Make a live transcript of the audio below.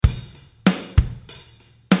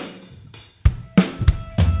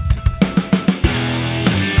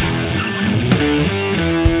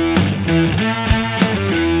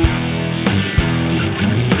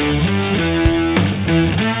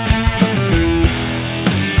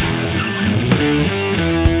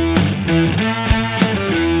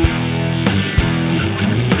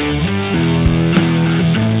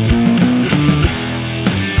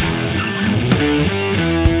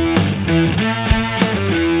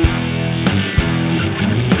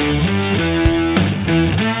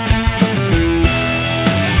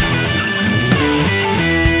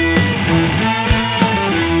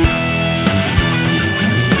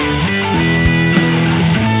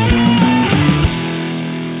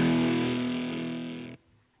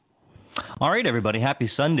All right, everybody.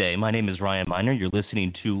 Happy Sunday. My name is Ryan Miner. You're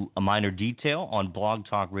listening to A Minor Detail on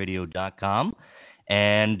blogtalkradio.com.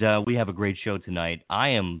 And we have a great show tonight. I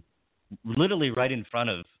am literally right in front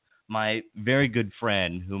of my very good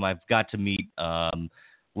friend whom I've got to meet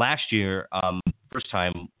last year. First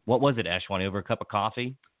time, what was it, Ashwani? Over a cup of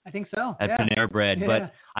coffee? I think so. At Panera Bread. Yeah.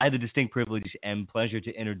 But I had the distinct privilege and pleasure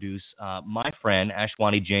to introduce my friend,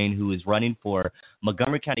 Ashwani Jain, who is running for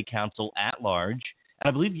Montgomery County Council at large. And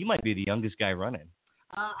I believe you might be the youngest guy running.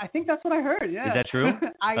 I think that's what I heard, yeah. Is that true?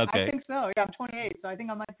 I Okay. think so. Yeah, I'm 28, so I think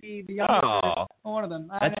I might be the youngest one of them.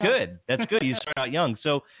 That's good. That's good. You start out young.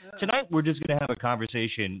 So tonight we're just going to have a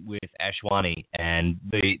conversation with Ashwani, and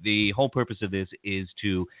the whole purpose of this is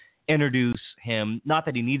to introduce him. Not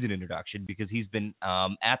that he needs an introduction because he's been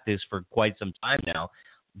at this for quite some time now,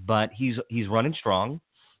 but he's running strong.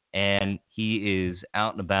 And he is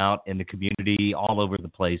out and about in the community all over the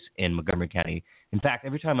place in Montgomery County. In fact,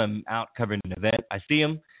 every time I'm out covering an event, I see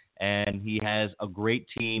him, and he has a great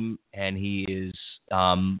team, and he is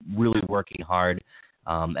really working hard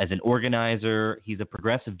as an organizer. He's a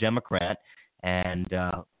progressive Democrat, and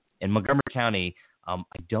in Montgomery County, I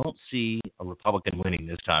don't see a Republican winning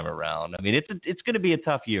this time around. I mean, it's going to be a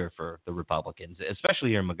tough year for the Republicans, especially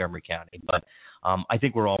here in Montgomery County. But I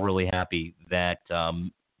think we're all really happy that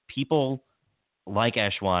people like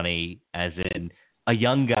Ashwani, as in a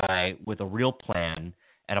young guy with a real plan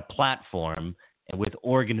and a platform and with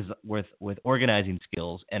organizing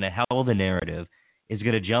skills and a hell of a narrative, is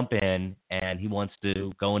going to jump in, and he wants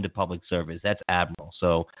to go into public service. That's admirable.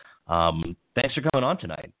 So thanks for coming on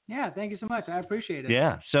tonight. Yeah, thank you so much. I appreciate it.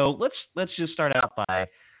 Yeah. So let's just start out by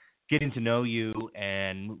getting to know you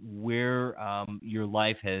and where your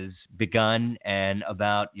life has begun and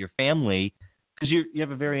about your family. Because you have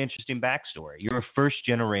a very interesting backstory. You're a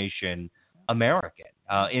first-generation American,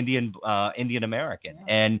 Indian American,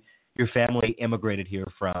 and your family immigrated here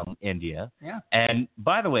from India. Yeah. And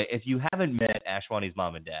by the way, if you haven't met Ashwani's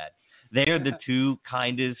mom and dad, they are the two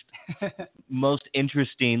kindest, most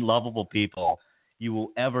interesting, lovable people you will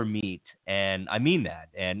ever meet, and I mean that.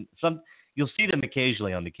 And you'll see them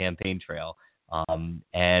occasionally on the campaign trail.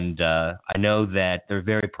 And I know that they're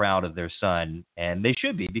very proud of their son, and they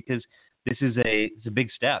should be, because this is it's a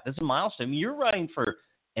big step. This is a milestone. I mean, you're running for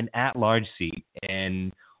an at-large seat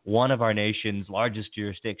in one of our nation's largest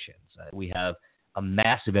jurisdictions. We have a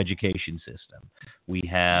massive education system. We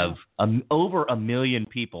have over 1 million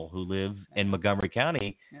people who live in Montgomery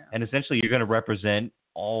County, and essentially you're going to represent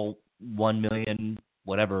all 1 million,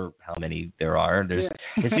 whatever, how many there are. It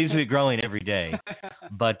seems to be growing every day.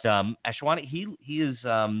 But Ashwani, he is,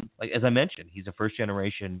 like as I mentioned, he's a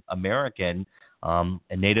first-generation American,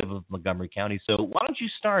 a native of Montgomery County. So why don't you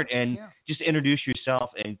start and just introduce yourself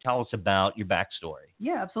and tell us about your backstory?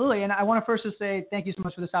 Yeah, absolutely. And I want to first just say thank you so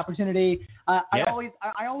much for this opportunity. I always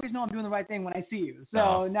know I'm doing the right thing when I see you.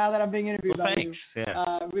 So now that I'm being interviewed by you,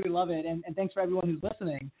 I really love it. And thanks for everyone who's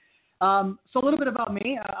listening. So a little bit about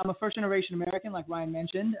me. I'm a first-generation American, like Ryan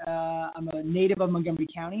mentioned. I'm a native of Montgomery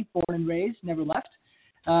County, born and raised, never left.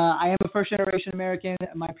 I am a first-generation American.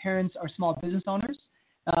 My parents are small business owners.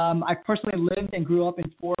 I personally lived and grew up in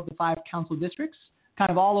 4 of the 5 council districts,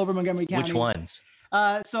 kind of all over Montgomery County. Which ones?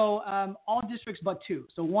 All districts but 2.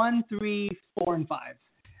 So 1, 3, 4, and 5.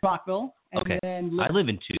 Rockville. And then I live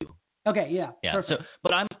in 2. Okay, yeah. Perfect. So,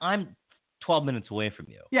 but I'm 12 minutes away from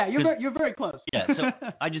you. Yeah, you're very close. Yeah,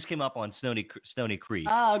 so I just came up on Stony Creek.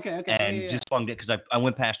 Ah, okay. And just swung it because I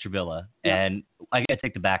went past Trevilla, and I got to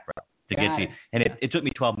take the back route to get to you. And it took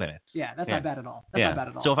me 12 minutes. Yeah, that's not bad at all. Not bad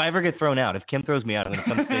at all. So if I ever get thrown out, if Kim throws me out, I'm going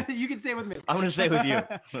to come stay. You can stay with me. I'm going to stay with you.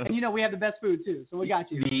 And we have the best food too, so we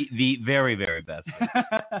got you. The very, very best food.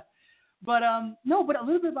 But a little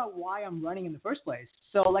bit about why I'm running in the first place.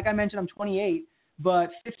 So like I mentioned, I'm 28, but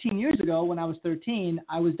 15 years ago when I was 13,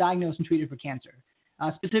 I was diagnosed and treated for cancer.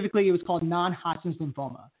 Specifically, it was called non-Hodgkin's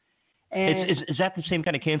lymphoma. And is that the same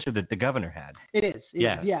kind of cancer that the governor had? It is.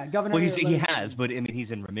 Yeah, Governor. Well, he has, but I mean,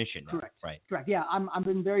 he's in remission now. Correct. Right. Correct. Yeah, I've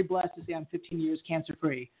been very blessed to say I'm 15 years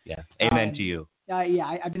cancer-free. Yeah. Amen to you.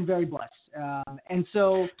 I've been very blessed. And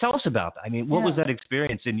so tell us about that. I mean, what was that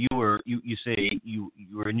experience? And you say you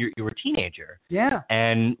were a teenager. Yeah.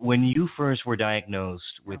 And when you first were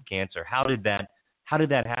diagnosed with cancer, how did that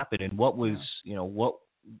happen? And what was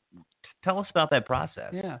tell us about that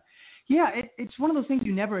process. Yeah, it's one of those things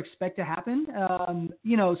you never expect to happen.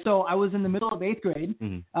 So I was in the middle of 8th grade.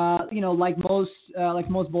 Mm-hmm. Like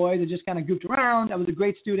most boys, I just kind of goofed around. I was a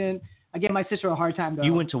great student. I gave my sister a hard time though.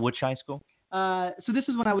 You went to which high school? So this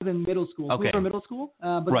is when I was in middle school. Okay. We were middle school,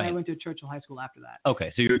 but then I went to Churchill High School after that.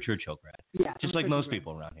 Okay, so you're a Churchill grad. Yeah. Just like most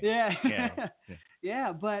people around here. Yeah.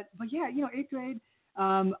 Yeah, but 8th grade,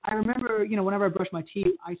 I remember, whenever I brushed my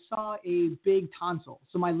teeth, I saw a big tonsil.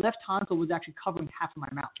 So my left tonsil was actually covering half of my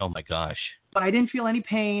mouth. Oh, my gosh. But I didn't feel any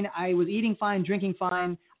pain. I was eating fine, drinking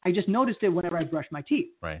fine. I just noticed it whenever I brushed my teeth.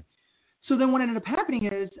 Right. So then what ended up happening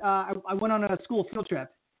is I went on a school field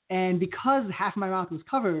trip. And because half of my mouth was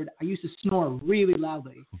covered, I used to snore really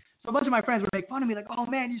loudly. So a bunch of my friends would make fun of me, like, oh,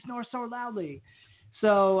 man, you snore so loudly.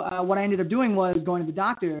 So what I ended up doing was going to the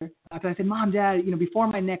doctor. Because I said, Mom, Dad, before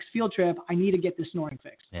my next field trip, I need to get this snoring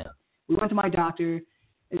fixed. Yeah. We went to my doctor.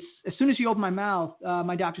 As soon as she opened my mouth,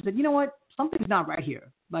 my doctor said, you know what? Something's not right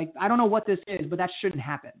here. Like, I don't know what this is, but that shouldn't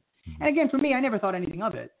happen. Mm-hmm. And again, for me, I never thought anything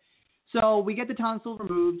of it. So we get the tonsil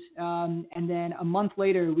removed, and then a month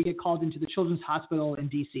later, we get called into the Children's Hospital in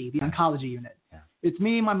D.C., the oncology unit. Yeah. It's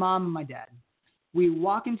me, my mom, and my dad. We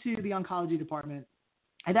walk into the oncology department.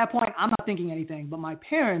 At that point, I'm not thinking anything, but my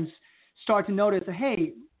parents start to notice,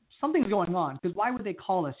 hey, something's going on, because why would they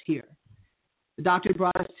call us here? The doctor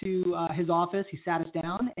brought us to his office. He sat us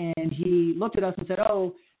down, and he looked at us and said,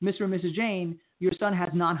 oh, Mr. and Mrs. Jain, your son has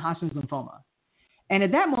non-Hodgkin's lymphoma. And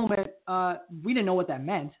at that moment, we didn't know what that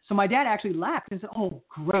meant. So my dad actually laughed and said, oh,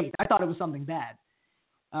 great. I thought it was something bad.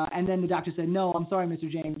 And then the doctor said, no, I'm sorry, Mr.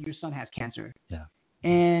 Jain, your son has cancer. Yeah.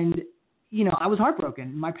 And, I was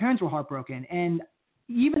heartbroken. My parents were heartbroken. And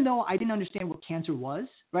even though I didn't understand what cancer was,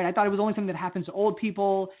 right, I thought it was only something that happens to old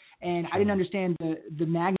people, and I didn't understand the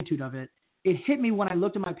magnitude of it. It hit me when I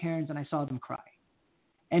looked at my parents and I saw them cry.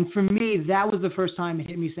 And for me, that was the first time it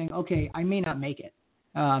hit me saying, okay, I may not make it.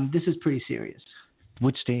 This is pretty serious.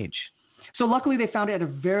 What stage? So luckily they found it at a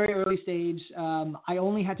very early stage. I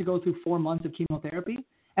only had to go through 4 months of chemotherapy.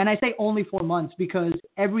 And I say only 4 months because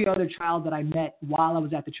every other child that I met while I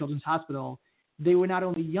was at the Children's Hospital, they were not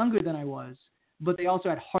only younger than I was, but they also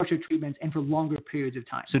had harsher treatments and for longer periods of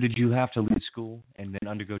time. So did you have to leave school and then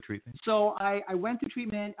undergo treatment? So I went through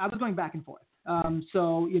treatment. I was going back and forth.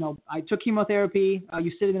 I took chemotherapy.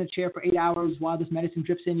 You sit in a chair for 8 hours while this medicine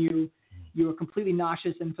drips in you. You are completely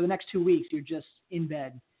nauseous. And for the next 2 weeks, you're just in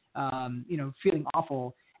bed, feeling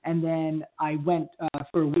awful. And then I went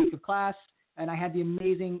for a week of class, and I had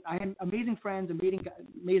amazing friends,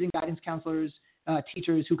 amazing guidance counselors,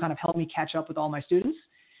 teachers who kind of helped me catch up with all my students.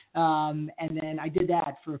 And then I did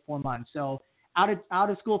that for 4 months. So out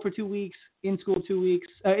of school for 2 weeks, in school 2 weeks,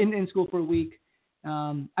 in school for a week.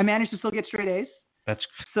 I managed to still get straight A's.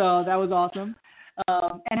 So that was awesome.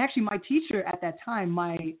 And actually my teacher at that time,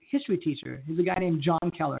 my history teacher, is a guy named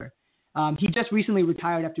John Keller. He just recently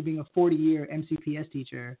retired after being a 40-year MCPS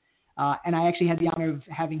teacher. And I actually had the honor of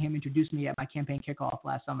having him introduce me at my campaign kickoff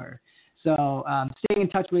last summer. So staying in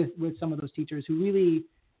touch with some of those teachers who really,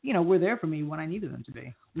 were there for me when I needed them to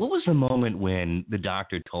be. What was the moment when the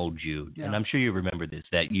doctor told you, and I'm sure you remember this,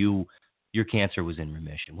 that your cancer was in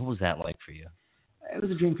remission? What was that like for you? It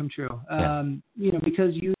was a dream come true.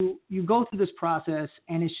 Because you go through this process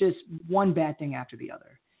and it's just one bad thing after the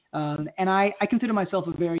other. And I consider myself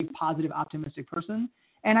a very positive, optimistic person.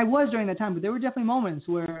 And I was during that time, but there were definitely moments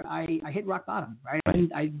where I hit rock bottom, right?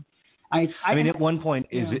 I mean, at one point,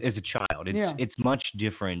 as a child, it's much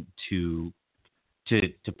different to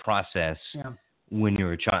process when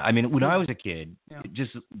you're a child. I mean, when I was a kid,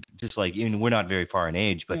 just like, we're not very far in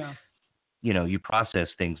age, but you process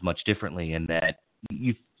things much differently, and that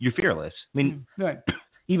you're fearless. I mean,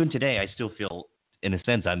 even today, I still feel, in a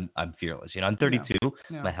sense, I'm fearless. I'm 32.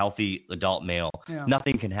 I'm a healthy adult male.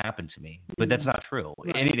 Nothing can happen to me, but that's not true.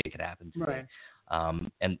 Anything could happen to me.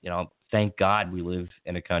 And thank God we live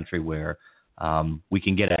in a country where we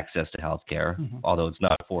can get access to health care, although it's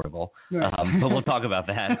not affordable. But we'll talk about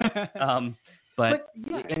that.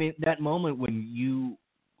 I mean, that moment when you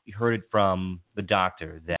heard it from the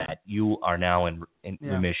doctor that you are now in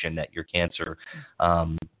remission, that your cancer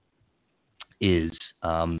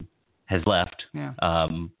has left. I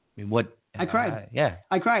mean, what? I cried.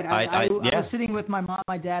 I cried. I was sitting with my mom,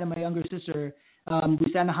 my dad, and my younger sister.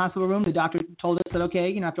 We sat in the hospital room. The doctor told us that,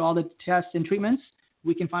 okay, after all the tests and treatments,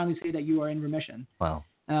 we can finally say that you are in remission. Wow.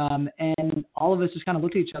 And all of us just kind of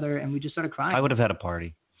looked at each other and we just started crying. I would have had a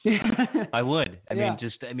party. I would. I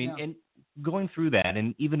mean, and going through that,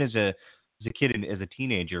 and even as a kid and as a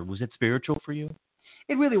teenager, was it spiritual for you?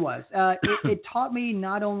 It really was. It taught me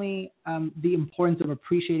not only the importance of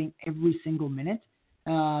appreciating every single minute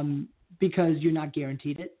because you're not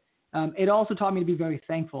guaranteed it. It also taught me to be very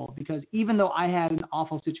thankful because even though I had an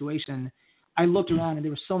awful situation, I looked around and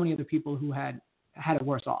there were so many other people who had it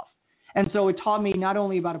worse off. And so it taught me not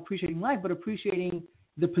only about appreciating life, but appreciating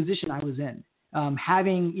the position I was in.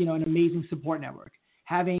 Having, an amazing support network,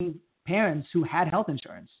 having parents who had health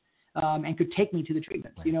insurance and could take me to the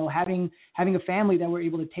treatments, having a family that were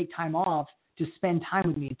able to take time off to spend time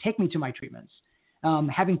with me and take me to my treatments.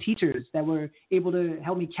 having teachers that were able to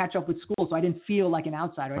help me catch up with school so I didn't feel like an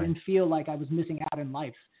outsider. Right. I didn't feel like I was missing out in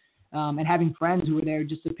life. And having friends who were there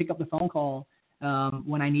just to pick up the phone call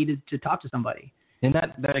when I needed to talk to somebody. And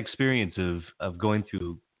that experience of going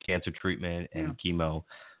through cancer treatment and chemo,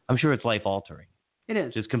 I'm sure it's life-altering. It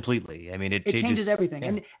is. Just completely. I mean, it changes everything.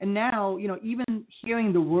 Yeah. And now, even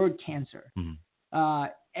hearing the word cancer,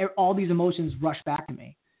 all these emotions rush back to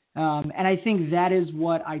me. And I think that is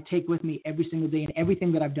what I take with me every single day in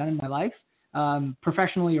everything that I've done in my life,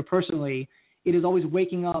 professionally or personally. It is always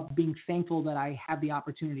waking up, being thankful that I have the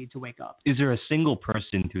opportunity to wake up. Is there a single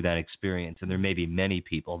person through that experience, and there may be many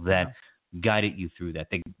people, that guided you through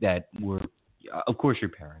that were, of course,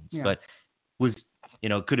 your parents, but was,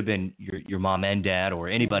 it could have been your mom and dad or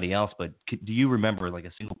anybody else, but do you remember like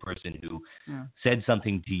a single person who said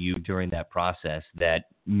something to you during that process that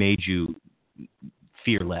made you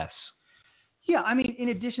fear less? Yeah, I mean, in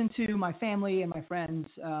addition to my family and my friends,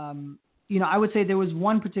 I would say there was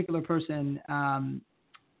one particular person.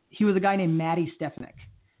 He was a guy named Matty Stefanik.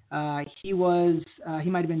 He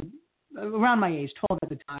might have been around my age, 12 at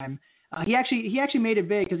the time. He actually made it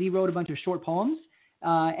big because he wrote a bunch of short poems,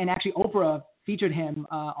 and actually Oprah featured him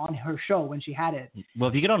on her show when she had it. Well,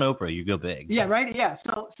 if you get on Oprah, you go big. Yeah, right. Yeah.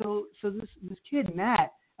 So this kid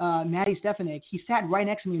Matty Stefanik, he sat right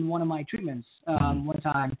next to me in one of my treatments one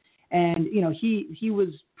time. And, he was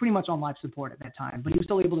pretty much on life support at that time, but he was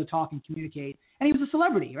still able to talk and communicate. And he was a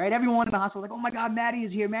celebrity, right? Everyone in the hospital was like, oh, my God, Matty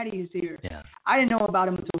is here. Matty is here. Yeah. I didn't know about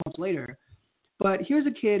him until much later. But here's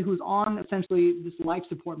a kid who's on essentially this life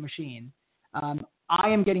support machine. I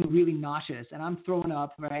am getting really nauseous, and I'm throwing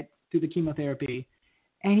up, right, through the chemotherapy.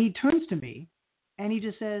 And he turns to me, and he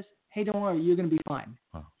just says, hey, don't worry, you're going to be fine.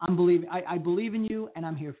 Huh. I believe in you, and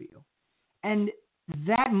I'm here for you. And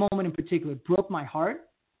that moment in particular broke my heart.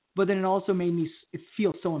 But then it also made me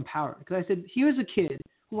feel so empowered because I said, here's a kid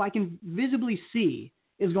who I can visibly see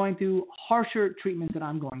is going through harsher treatments than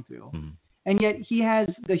I'm going through. Mm-hmm. And yet he has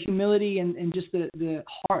the humility and just the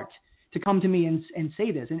heart to come to me and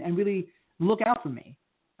say this and really look out for me.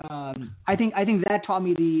 I think that taught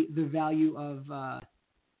me the value of,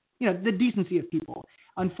 the decency of people.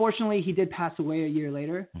 Unfortunately, he did pass away a year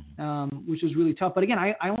later, which was really tough. But again,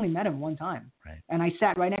 I only met him one time. Right. And I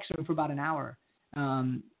sat right next to him for about an hour.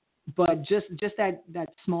 But just that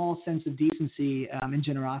small sense of decency and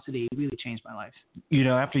generosity really changed my life.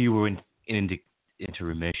 After you were into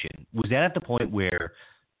remission, was that at the point where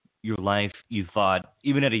your life, you thought,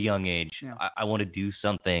 even at a young age, I want to do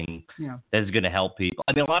something that's going to help people?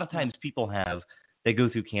 I mean, a lot of times people they go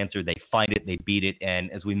through cancer, they fight it, they beat it,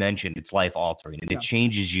 and as we mentioned, it's life altering, and it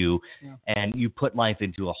changes you, and you put life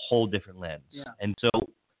into a whole different lens. Yeah. And so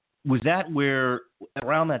was that where,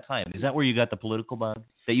 around that time, is that where you got the political bug?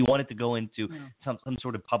 That you wanted to go into some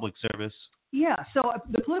sort of public service? Yeah, so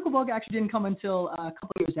the political bug actually didn't come until a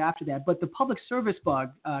couple of years after that, but the public service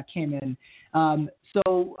bug came in.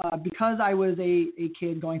 Because I was a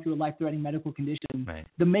kid going through a life-threatening medical condition,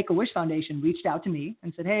 the Make-A-Wish Foundation reached out to me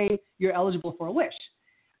and said, hey, you're eligible for a wish.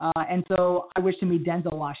 And so I wished to meet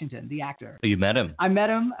Denzel Washington, the actor. So you met him? I met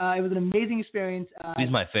him. It was an amazing experience.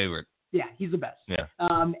 He's my favorite. Yeah, he's the best. Yeah.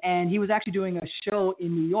 And he was actually doing a show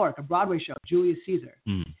in New York, a Broadway show, Julius Caesar.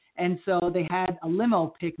 Mm. And so they had a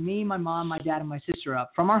limo pick me, my mom, my dad, and my sister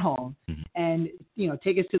up from our home and,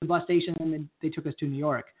 take us to the bus station, and then they took us to New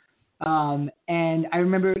York. And I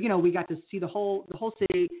remember, we got to see the whole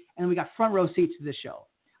city, and we got front row seats to this show.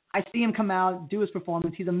 I see him come out, do his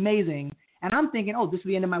performance. He's amazing. And I'm thinking, oh, this is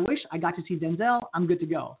the end of my wish. I got to see Denzel. I'm good to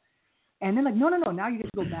go. And then no, now you get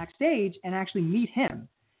to go backstage and actually meet him.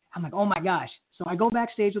 I'm like, oh my gosh. So I go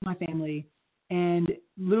backstage with my family, and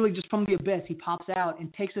literally just from the abyss, he pops out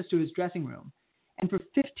and takes us to his dressing room. And for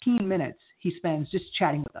 15 minutes, he spends just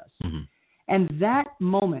chatting with us. Mm-hmm. And that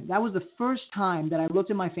moment, that was the first time that I looked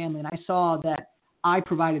at my family and I saw that I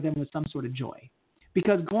provided them with some sort of joy.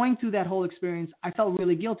 Because going through that whole experience, I felt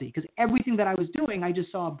really guilty because everything that I was doing, I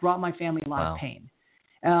just saw brought my family a lot of pain.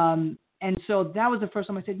 And so that was the first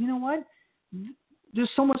time I said, you know what? There's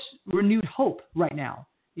so much renewed hope right now.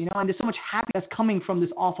 And there's so much happiness coming from this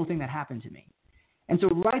awful thing that happened to me. And so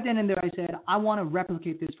right then and there, I said, I want to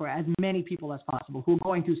replicate this for as many people as possible who are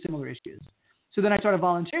going through similar issues. So then I started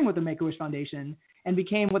volunteering with the Make-A-Wish Foundation and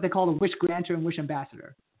became what they call a wish granter and wish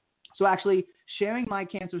ambassador. So actually sharing my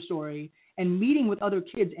cancer story and meeting with other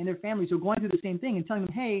kids and their families who are going through the same thing and telling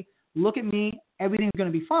them, hey, look at me, everything's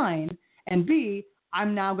going to be fine. And B,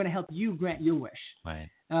 I'm now going to help you grant your wish. Right.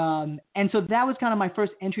 And so that was kind of my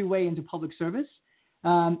first entryway into public service.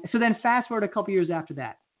 So then fast forward a couple years after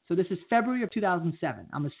that. So this is February of 2007.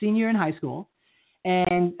 I'm a senior in high school,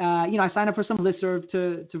 And, I signed up for some listserv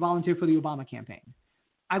to volunteer for the Obama campaign.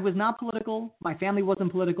 I was not political. My family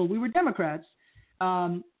wasn't political. We were Democrats.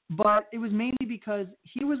 But it was mainly because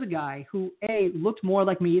he was a guy who, A, looked more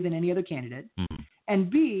like me than any other candidate, and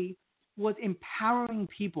B, was empowering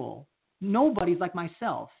people, nobodies like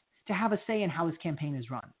myself, to have a say in how his campaign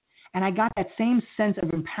is run. And I got that same sense of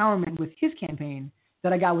empowerment with his campaign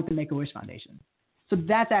that I got with the Make-A-Wish Foundation. So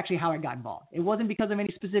that's actually how I got involved. It wasn't because of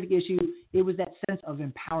any specific issue. It was that sense of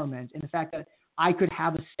empowerment and the fact that I could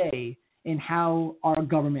have a say in how our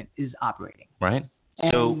government is operating. Right.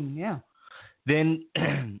 And, so yeah. Then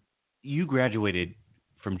you graduated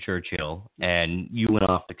from Churchill and you went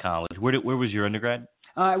off to college. Where was your undergrad?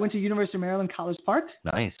 I went to University of Maryland, College Park.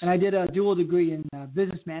 Nice. And I did a dual degree in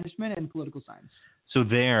business management and political science. So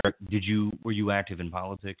were you active in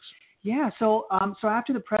politics? Yeah. So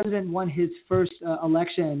after the president won his first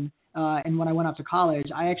election, and when I went off to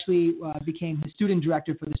college, I actually became his student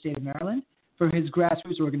director for the state of Maryland for his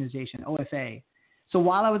grassroots organization, OFA. So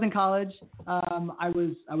while I was in college, I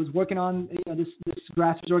was working on this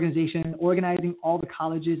grassroots organization, organizing all the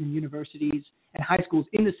colleges and universities and high schools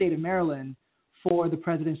in the state of Maryland for the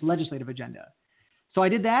president's legislative agenda. So I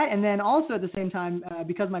did that, and then also at the same time,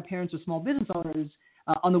 because my parents are small business owners,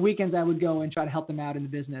 on the weekends I would go and try to help them out in the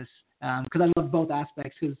business because I love both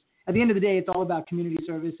aspects. Because at the end of the day, it's all about community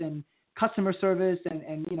service and customer service,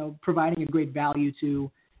 and providing a great value to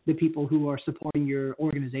the people who are supporting your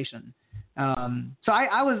organization. So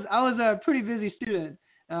I was a pretty busy student,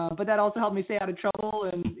 but that also helped me stay out of trouble,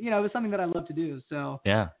 and it was something that I love to do. So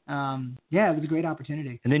yeah, it was a great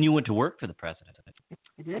opportunity. And then you went to work for the president.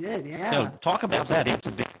 I did, yeah. So talk about that.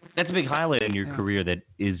 That's a big highlight in your career that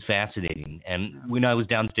is fascinating. And when I was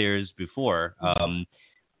downstairs before,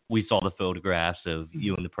 we saw the photographs of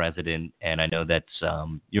you and the president, and I know that's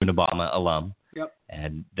you're an Obama alum. Yep.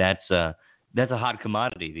 And that's a hot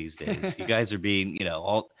commodity these days. You guys are being,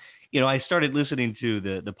 I started listening to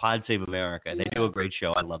the Pod Save America. They do a great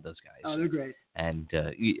show. I love those guys. Oh, they're great. And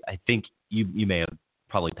I think you may have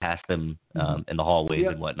probably passed them in the hallways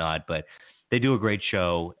and whatnot, but they do a great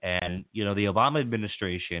show. And, the Obama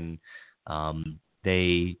administration,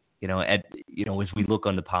 they, as we look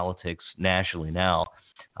on the politics nationally now,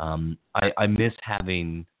 I miss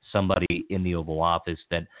having somebody in the Oval Office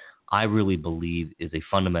that I really believe is a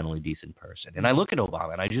fundamentally decent person. And I look at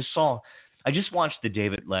Obama, and I just watched the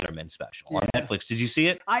David Letterman special on Netflix. Did you see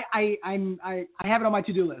it? I have it on my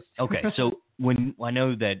to-do list. Okay, so when I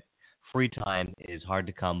know that free time is hard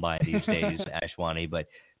to come by these days, Ashwani, but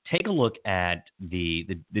take a look at the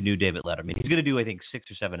new David Letterman. He's going to do, I think, 6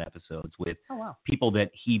 or 7 episodes with people that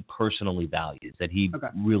he personally values, that he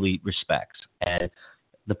really respects. And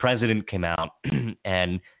the president came out,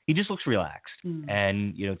 and he just looks relaxed.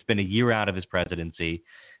 And, it's been a year out of his presidency,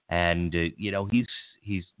 and,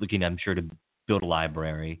 he's looking, I'm sure, to build a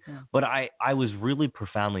library. Yeah. But I was really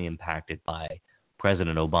profoundly impacted by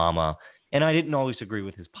President Obama, and I didn't always agree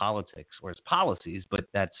with his politics or his policies, but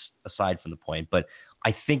that's aside from the point. But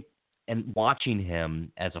I think, and watching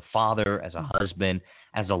him as a father, as a husband,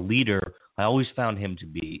 as a leader, I always found him to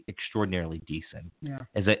be extraordinarily decent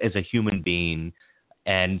as a human being,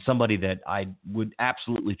 and somebody that I would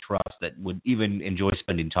absolutely trust, that would even enjoy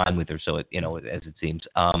spending time with, or so as it seems.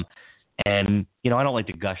 And I don't like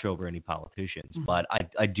to gush over any politicians, but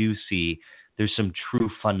I do see there's some true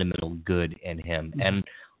fundamental good in him, and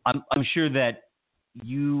I'm sure that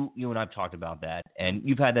you and I've talked about that, and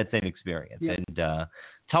you've had that same experience. Yeah. And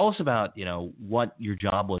tell us about what your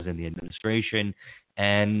job was in the administration,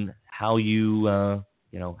 and how you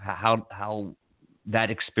how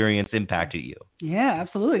that experience impacted you. Yeah,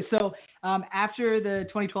 absolutely. So after the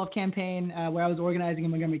 2012 campaign, where I was organizing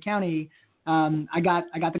in Montgomery County, I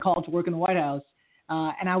got the call to work in the White House,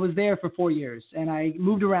 and I was there for 4 years, and I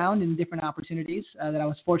moved around in different opportunities that I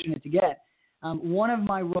was fortunate to get. One of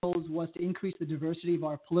my roles was to increase the diversity of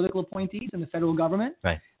our political appointees in the federal government.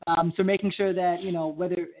 Right. So making sure that,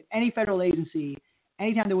 whether any federal agency,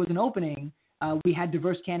 anytime there was an opening, we had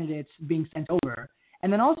diverse candidates being sent over.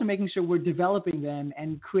 And then also making sure we're developing them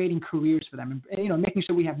and creating careers for them. And, making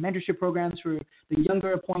sure we have mentorship programs for the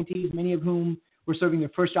younger appointees, many of whom were serving their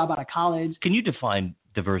first job out of college. Can you define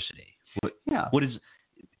diversity? What is,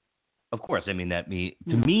 of course, I mean, to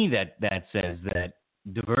me, that says that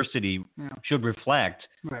diversity should reflect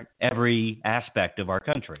every aspect of our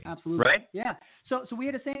country. Absolutely. Right? Yeah. So we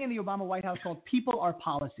had a saying in the Obama White House called "People are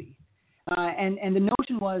policy," and the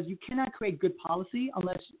notion was you cannot create good policy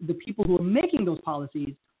unless the people who are making those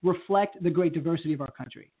policies reflect the great diversity of our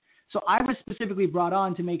country. So I was specifically brought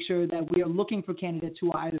on to make sure that we are looking for candidates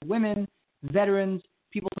who are either women, veterans,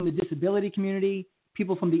 people from the disability community,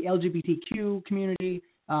 people from the LGBTQ community,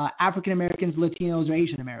 African Americans, Latinos, or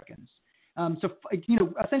Asian Americans.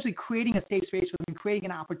 Essentially creating a safe space for them and creating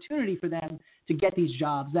an opportunity for them to get these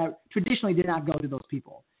jobs that traditionally did not go to those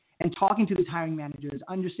people. And talking to these hiring managers,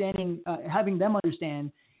 having them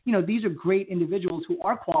understand, these are great individuals who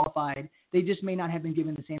are qualified. They just may not have been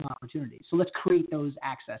given the same opportunity. So let's create those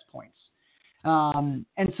access points.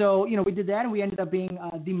 We did that, and we ended up being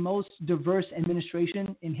the most diverse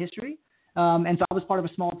administration in history. And so I was part of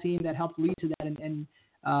a small team that helped lead to that, and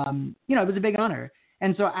it was a big honor.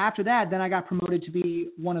 And so after that, then I got promoted to be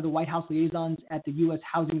one of the White House liaisons at the U.S.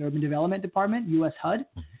 Housing and Urban Development Department, U.S. HUD.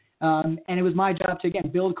 And it was my job to, again,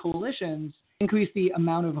 build coalitions, increase the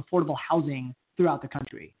amount of affordable housing throughout the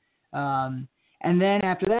country. And then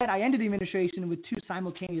after that, I ended the administration with two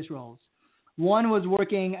simultaneous roles. One was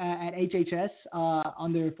working at HHS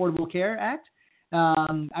on the Affordable Care Act.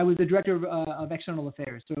 I was the director of external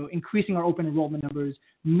affairs, so increasing our open enrollment numbers,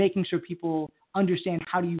 making sure people understand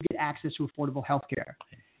how do you get access to affordable health care.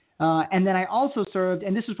 And then I also served,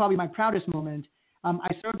 and this was probably my proudest moment,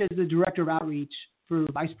 I served as the director of outreach for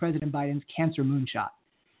Vice President Biden's cancer moonshot.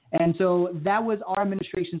 And so that was our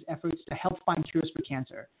administration's efforts to help find cures for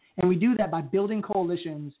cancer. And we do that by building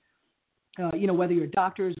coalitions, whether you're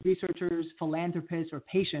doctors, researchers, philanthropists, or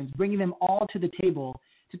patients, bringing them all to the table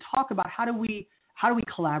to talk about how do we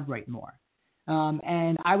collaborate more.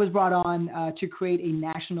 And I was brought on to create a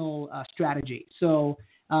national strategy. So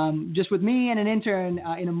just with me and an intern,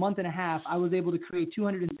 in a month and a half, I was able to create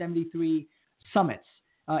 273 summits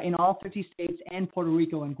in all 50 states and Puerto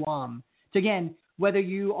Rico and Guam. So again, whether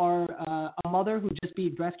you are a mother who just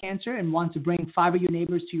beat breast cancer and wants to bring 5 of your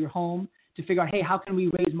neighbors to your home to figure out, hey, how can we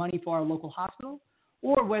raise money for our local hospital?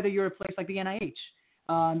 Or whether you're a place like the NIH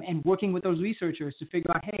and working with those researchers to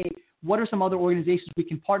figure out, hey, what are some other organizations we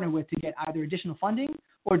can partner with to get either additional funding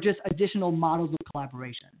or just additional models of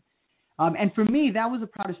collaboration? And for me, that was the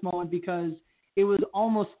proudest moment because it was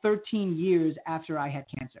almost 13 years after I had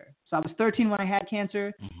cancer. So I was 13 when I had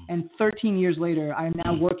cancer, and 13 years later, I am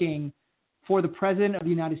now working for the President of the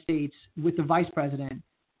United States with the Vice President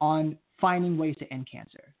on finding ways to end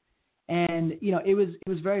cancer. And, it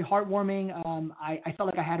was very heartwarming. I felt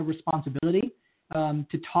like I had a responsibility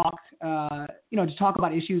to talk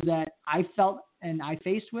about issues that I felt and I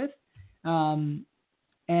faced with. And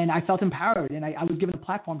I felt empowered, and I was given a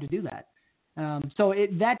platform to do that.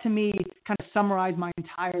 That to me kind of summarized my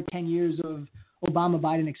entire 10 years of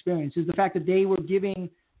Obama-Biden experience, is the fact that they were giving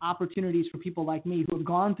opportunities for people like me who have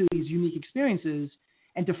gone through these unique experiences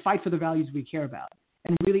and to fight for the values we care about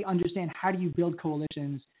and really understand how do you build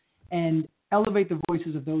coalitions and elevate the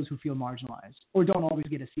voices of those who feel marginalized or don't always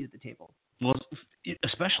get a seat at the table. Well,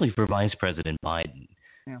 especially for Vice President Biden,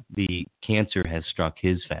 the cancer has struck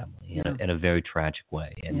his family in a very tragic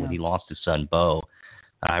way. And when he lost his son, Beau,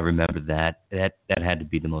 I remember that had to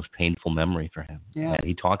be the most painful memory for him. Yeah. And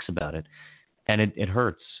he talks about it, and it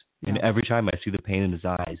hurts. And every time I see the pain in his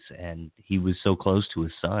eyes, and he was so close to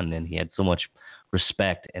his son, and he had so much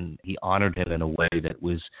respect, and he honored him in a way that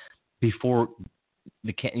was before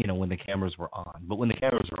when the cameras were on. But when the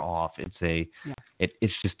cameras are off,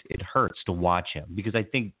 it hurts to watch him, because I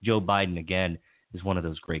think Joe Biden again is one of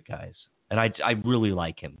those great guys, and I really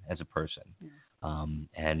like him as a person. Yeah.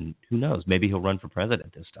 And who knows, maybe he'll run for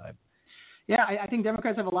president this time. Yeah, I think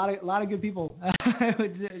Democrats have a lot of good people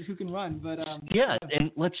who can run. But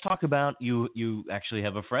and let's talk about you. You actually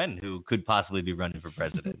have a friend who could possibly be running for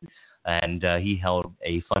president, and he held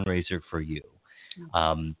a fundraiser for you.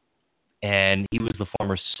 And he was the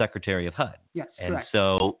former secretary of HUD. Yes, and correct.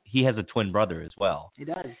 So he has a twin brother as well. He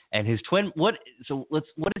does. And his twin what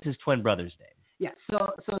is his twin brother's name? Yeah,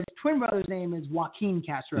 so his twin brother's name is Joaquin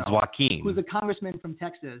Castro. It's Joaquin. Who's a congressman from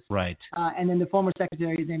Texas. Right. And then the former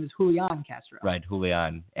secretary, his name is Julian Castro. Right,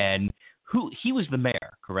 Julian. And he was the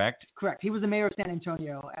mayor, correct? Correct. He was the mayor of San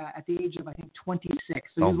Antonio at the age of, I think, 26. So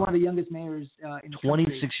he was one of the youngest mayors in the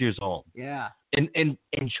 26 country. years old. Yeah. In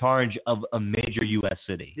charge of a major U.S.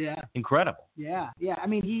 city. Yeah. Incredible. Yeah. I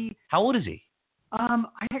mean, he... How old is he?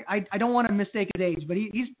 I don't want to mistake his age, but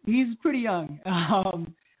he's pretty young.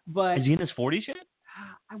 But is he in his 40s yet?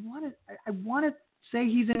 I want to say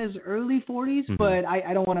he's in his early 40s, but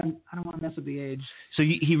I don't want to mess up the age. So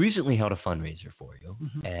he recently held a fundraiser for you,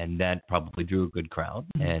 and that probably drew a good crowd.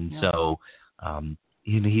 And so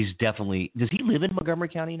he's definitely. Does he live in Montgomery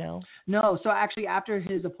County now? No. So actually, after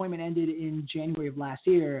his appointment ended in January of last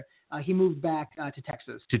year, he moved back to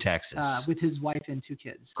Texas. To Texas with his wife and 2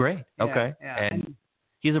 kids. Great. Okay. Yeah. And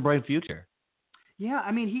he has a bright future. Yeah.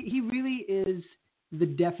 I mean, he really is the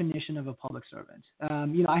definition of a public servant.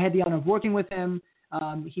 I had the honor of working with him.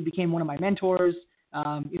 He became one of my mentors.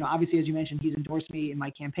 Obviously, as you mentioned, he's endorsed me in my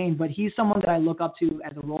campaign, but he's someone that I look up to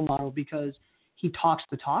as a role model because he talks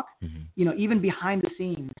the talk. Even behind the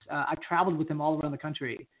scenes, I've traveled with him all around the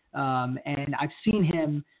country, and I've seen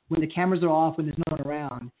him when the cameras are off, when there's no one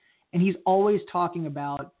around, and he's always talking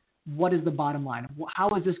about what is the bottom line, how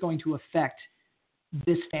is this going to affect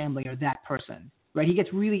this family or that person, right? He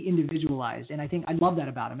gets really individualized, and I love that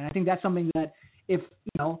about him, and I think that's something that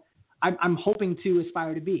I'm hoping to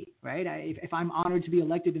aspire to be, right? If I'm honored to be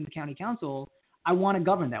elected in the county council, I want to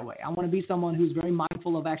govern that way. I want to be someone who's very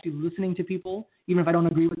mindful of actually listening to people, even if I don't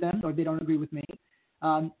agree with them or they don't agree with me,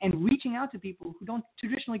 and reaching out to people who don't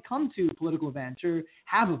traditionally come to political events or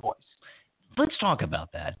have a voice. Let's talk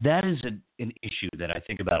about that. That is an issue that I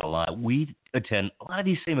think about a lot. We attend a lot of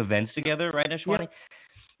these same events together, right, Ashwani? Yep.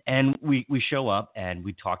 And we show up and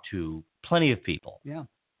we talk to plenty of people. Yeah.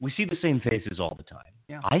 We see the same faces all the time.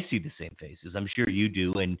 Yeah. I see the same faces. I'm sure you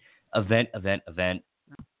do. And event,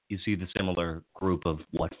 you see the similar group of,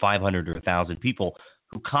 500 or 1,000 people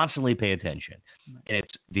who constantly pay attention. Right. And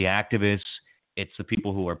it's the activists. It's the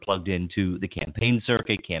people who are plugged into the campaign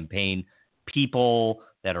circuit, campaign people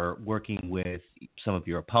that are working with some of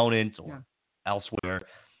your opponents or elsewhere.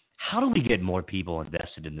 How do we get more people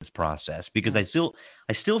invested in this process? Because I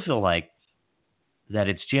still feel like that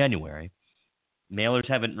it's January. Mailers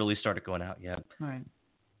haven't really started going out yet. Right.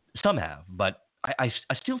 Some have, but I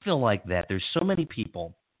still feel like that there's so many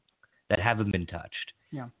people that haven't been touched.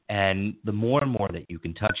 Yeah. And the more and more that you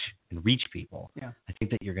can touch and reach people, I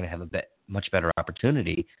think that you're going to have a much better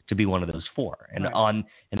opportunity to be one of those 4. And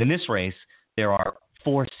in this race, there are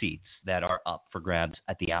 4 seats that are up for grabs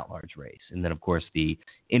at the at-large race. And then, of course, the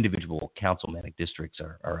individual councilmanic districts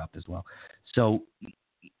are up as well. So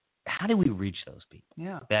how do we reach those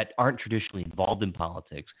people that aren't traditionally involved in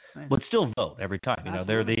politics, but still vote every time?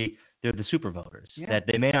 They're the super voters, that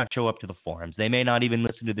they may not show up to the forums. They may not even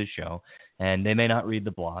listen to this show, and they may not read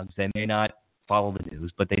the blogs. They may not follow the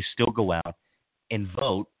news, but they still go out and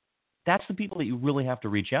vote. That's the people that you really have to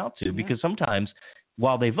reach out to, because sometimes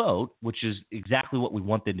while they vote, which is exactly what we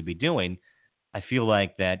want them to be doing, I feel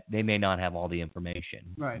like that they may not have all the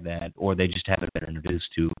information, or they just haven't been introduced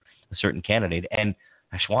to a certain candidate. And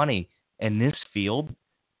Ashwani, in this field,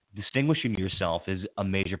 distinguishing yourself is a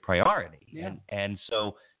major priority. Yeah. And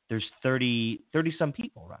so there's 30-some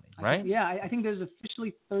people running, right? I think there's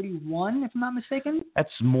officially 31, if I'm not mistaken. That's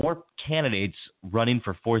more candidates running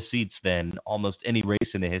for 4 seats than almost any race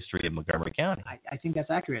in the history of Montgomery County. I think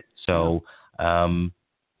that's accurate. So,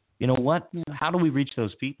 you know what? Yeah. How do we reach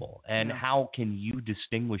those people, and how can you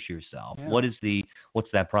distinguish yourself? Yeah. What's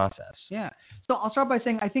that process? Yeah. So I'll start by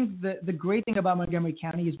saying I think the great thing about Montgomery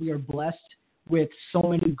County is we are blessed with so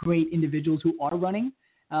many great individuals who are running.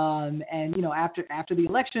 And after the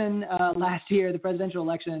election last year, the presidential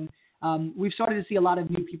election, we've started to see a lot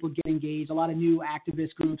of new people get engaged, a lot of new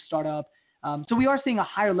activist groups start up. So we are seeing a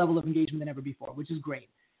higher level of engagement than ever before, which is great.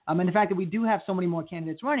 And the fact that we do have so many more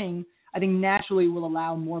candidates running, I think naturally will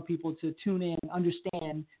allow more people to tune in,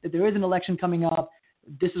 understand that there is an election coming up.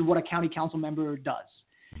 This is what a county council member does.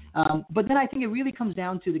 But then I think it really comes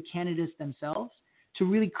down to the candidates themselves to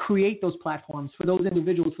really create those platforms for those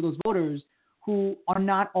individuals, for those voters who are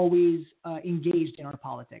not always engaged in our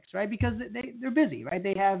politics, right? Because they're busy, right?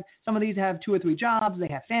 Some of these have 2 or 3 jobs. They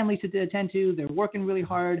have families to attend to. They're working really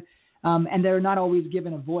hard. And they're not always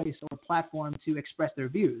given a voice or a platform to express their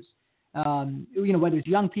views. Whether it's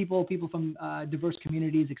young people, people from diverse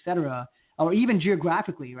communities, et cetera, or even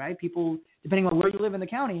geographically, right? People, depending on where you live in the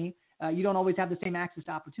county, you don't always have the same access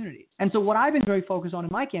to opportunities. And so what I've been very focused on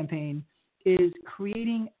in my campaign is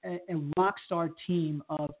creating a rock star team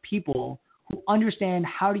of people who understand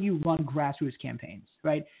how do you run grassroots campaigns,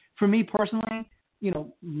 right? For me personally,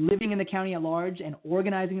 living in the county at large and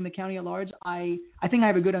organizing in the county at large, I think I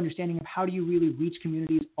have a good understanding of how do you really reach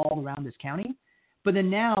communities all around this county. But then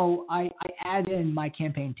now I add in my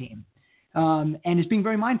campaign team, and it's being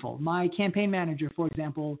very mindful. My campaign manager, for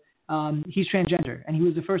example, he's transgender, and he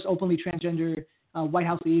was the first openly transgender White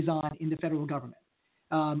House liaison in the federal government.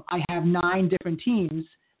 I have 9 different teams,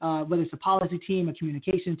 whether it's a policy team, a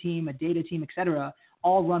communication team, a data team, et cetera,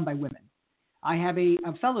 all run by women. I have a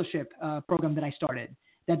fellowship program that I started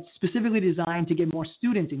that's specifically designed to get more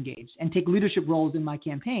students engaged and take leadership roles in my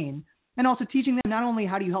campaign, and also teaching them not only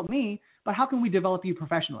how do you help me, but how can we develop you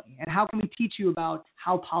professionally, and how can we teach you about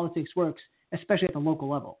how politics works, especially at the local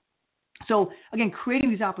level. So again,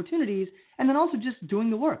 creating these opportunities, and then also just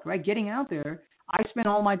doing the work, right? Getting out there. I spend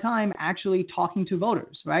all my time actually talking to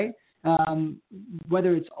voters, right?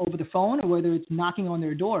 Whether it's over the phone or whether it's knocking on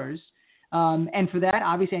their doors. And for that,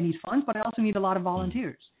 obviously, I need funds, but I also need a lot of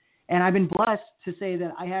volunteers. And I've been blessed to say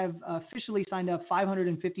that I have officially signed up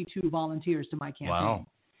 552 volunteers to my campaign. Wow.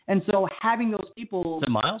 And so having those people... It's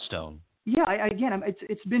a milestone. Yeah,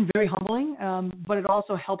 it's been very humbling, but it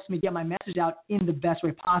also helps me get my message out in the best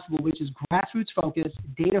way possible, which is grassroots focused,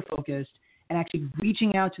 data focused, and actually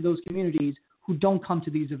reaching out to those communities who don't come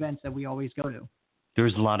to these events that we always go to.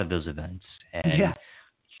 There's a lot of those events.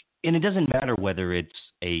 And it doesn't matter whether it's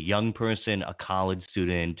a young person, a college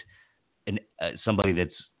student, and somebody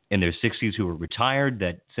that's in their 60s who are retired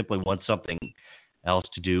that simply wants something else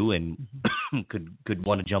to do and could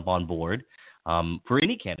want to jump on board. For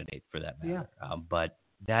any candidate, for that matter. Yeah. But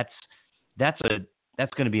that's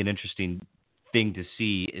going to be an interesting thing to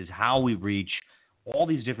see, is how we reach all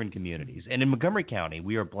these different communities. And in Montgomery County,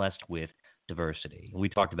 we are blessed with diversity. And we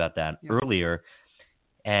talked about that earlier.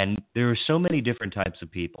 And there are so many different types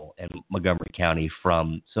of people in Montgomery County,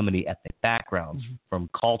 from so many ethnic backgrounds, from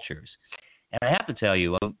cultures. And I have to tell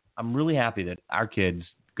you, I'm really happy that our kids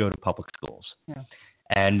go to public schools. Yeah.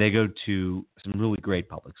 And they go to some really great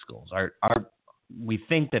public schools. We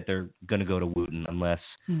think that they're going to go to Wooten unless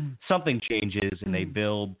something changes and they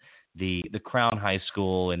build the Crown High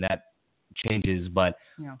School and that changes. But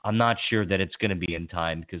I'm not sure that it's going to be in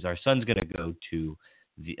time, because our son's going to go to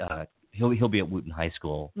the he'll be at Wooten High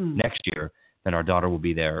School next year. Then our daughter will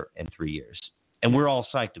be there in 3 years, and we're all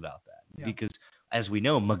psyched about that because, as we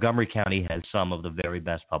know, Montgomery County has some of the very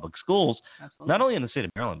best public schools, not only in the state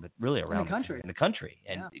of Maryland, but really around in the country.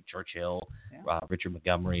 And Churchill, Richard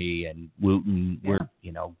Montgomery, and Wooten.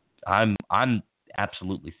 I'm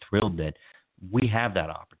absolutely thrilled that we have that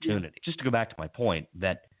opportunity. Just to go back to my point,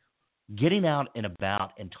 that getting out and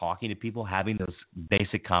about and talking to people, having those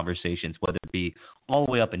basic conversations, whether it be all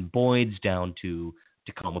the way up in Boyd's down to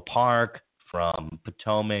Tacoma Park, from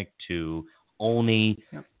Potomac to Olney,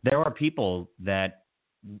 there are people that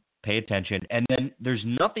pay attention. And then there's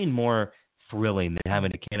nothing more thrilling than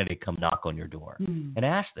having a candidate come knock on your door and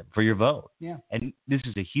ask them for your vote. Yeah. And this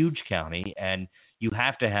is a huge county, and you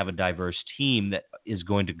have to have a diverse team that is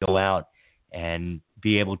going to go out and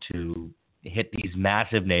be able to hit these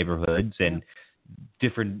massive neighborhoods and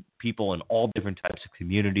different people in all different types of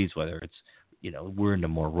communities, whether it's, we're in a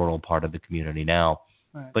more rural part of the community now,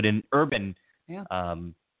 but in urban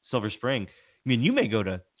Silver Spring, I mean, you may go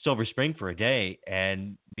to Silver Spring for a day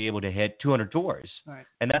and be able to hit 200 doors,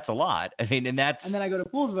 and that's a lot. I mean, and then I go to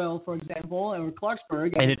Poolsville, for example, or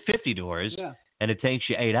Clarksburg, and hit 50 doors, and it takes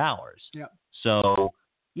you 8 hours. Yeah. So,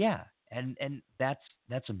 and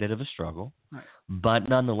that's a bit of a struggle, but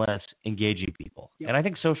nonetheless, engaging people. And I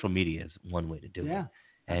think social media is one way to do it.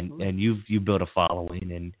 And you've built a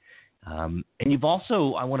following, and you've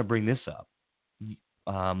also, I want to bring this up.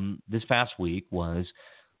 This past week was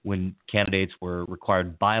when candidates were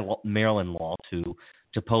required by Maryland law to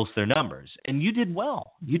post their numbers. And you did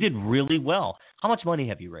well. You did really well. How much money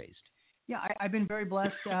have you raised? Yeah, I've been very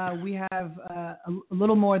blessed. We have a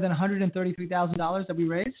little more than $133,000 that we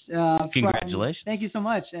raised. Congratulations. Thank you so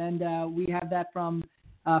much. And we have that from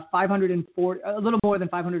 540, a little more than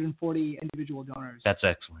 540 individual donors. That's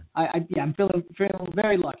excellent. I'm feeling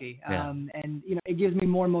very lucky. And it gives me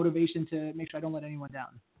more motivation to make sure I don't let anyone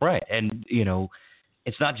down. Right. And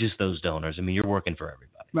it's not just those donors. I mean, you're working for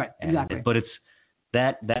everybody. Right. Exactly. But it's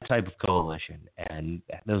that type of coalition, and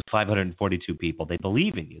those 542 people, they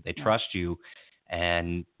believe in you, they trust you,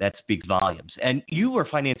 and that speaks volumes. And you are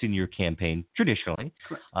financing your campaign traditionally.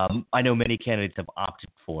 Correct. I know many candidates have opted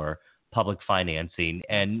for public financing,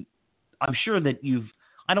 and I'm sure that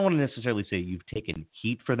I don't want to necessarily say you've taken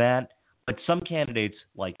heat for that, but some candidates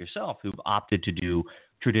like yourself who've opted to do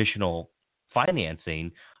traditional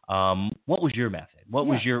financing, what was your method?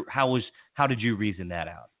 How did you reason that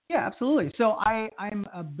out? Yeah, absolutely. So I'm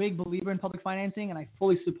a big believer in public financing, and I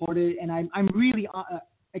fully support it, and I'm really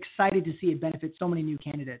excited to see it benefit so many new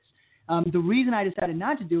candidates. The reason I decided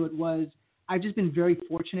not to do it was I've just been very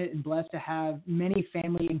fortunate and blessed to have many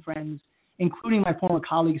family and friends, including my former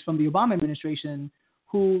colleagues from the Obama administration,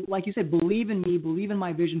 who, like you said, believe in me, believe in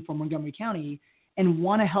my vision for Montgomery County, and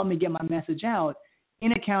want to help me get my message out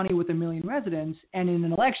in a county with 1 million residents and in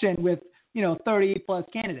an election with 30 plus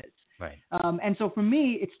candidates. Right. And so for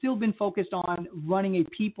me, it's still been focused on running a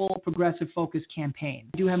people progressive focused campaign.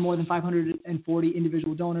 I do have more than 540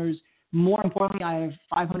 individual donors. More importantly, I have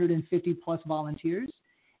 550 plus volunteers.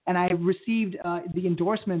 And I have received the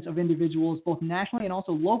endorsements of individuals both nationally and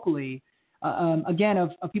also locally, again, of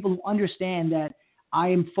people who understand that I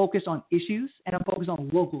am focused on issues and I'm focused on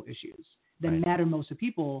local issues that matter most to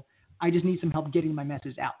people. I just need some help getting my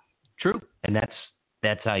message out. True. And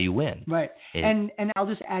that's how you win. Right. And I'll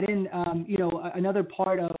just add in, another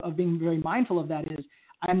part of being very mindful of that is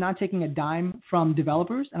I'm not taking a dime from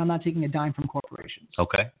developers, and I'm not taking a dime from corporations.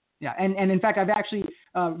 Okay. Yeah, and in fact, I've actually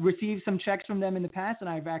received some checks from them in the past, and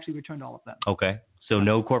I've actually returned all of them. Okay. So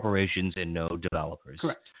no corporations and no developers.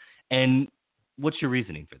 Correct. And what's your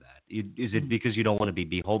reasoning for that? Is it because you don't want to be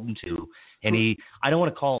beholden to any, I don't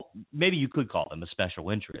want to call, maybe you could call them a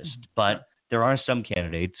special interest, but there are some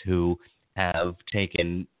candidates who have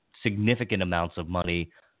taken significant amounts of money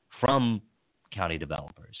from county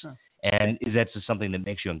developers. Sure. And is that just something that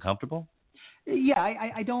makes you uncomfortable? Yeah,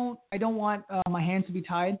 I don't want my hands to be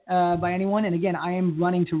tied by anyone. And again, I am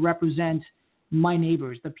running to represent my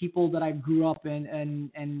neighbors, the people that I grew up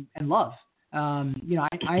in and love. I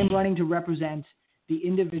am running to represent the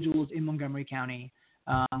individuals in Montgomery County,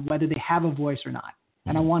 whether they have a voice or not.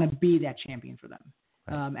 And I want to be that champion for them.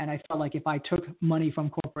 And I felt like if I took money from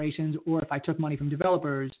corporations or if I took money from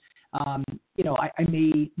developers, I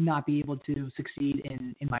may not be able to succeed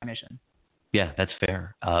in my mission. Yeah, that's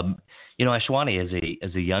fair. Ashwani,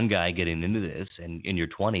 as a young guy getting into this and in your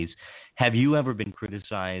 20s, have you ever been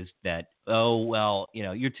criticized that,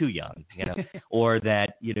 you're too young, or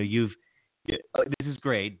that, this is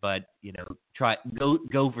great, but,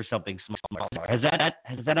 go for something smaller. Has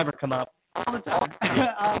that ever come up? All the time.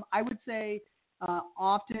 I would say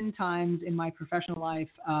oftentimes in my professional life,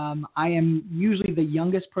 I am usually the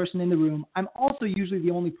youngest person in the room. I'm also usually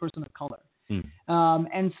the only person of color.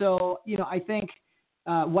 And so, I think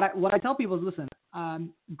what I tell people is, listen,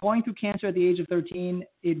 going through cancer at the age of 13,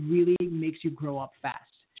 it really makes you grow up fast.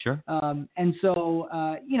 Sure. And so,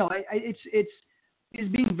 it's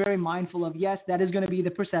being very mindful of, yes, that is going to be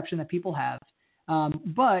the perception that people have.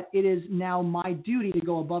 But it is now my duty to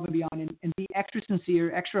go above and beyond and be extra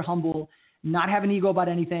sincere, extra humble, not have an ego about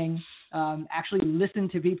anything, actually listen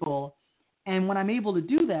to people. And when I'm able to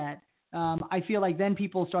do that, I feel like then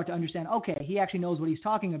people start to understand, okay, he actually knows what he's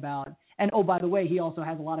talking about. And, oh, by the way, he also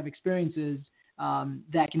has a lot of experiences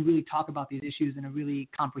that can really talk about these issues in a really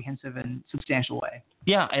comprehensive and substantial way.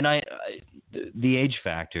 Yeah, and the age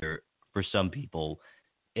factor for some people,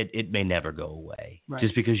 it may never go away. Right.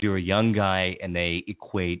 Just because you're a young guy and they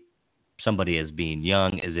equate somebody as being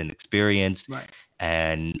young, as inexperienced, right.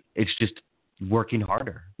 And it's just working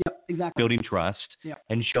harder. Yep, exactly. Building trust, yep.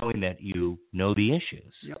 And showing that you know the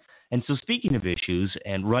issues. Yep. And so speaking of issues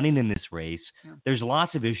and running in this race, yeah. There's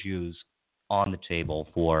lots of issues on the table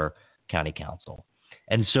for county council.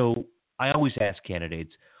 And so I always ask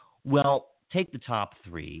candidates, well, take the top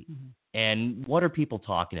three, and what are people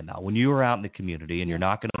talking about? When you are out in the community and you're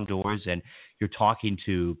knocking on doors and you're talking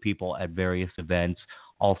to people at various events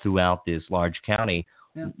all throughout this large county,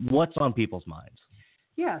 what's on people's minds?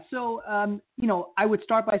 Yeah, so, I would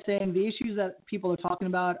start by saying the issues that people are talking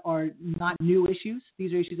about are not new issues.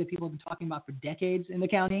 These are issues that people have been talking about for decades in the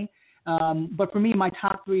county. But for me, my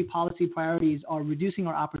top three policy priorities are reducing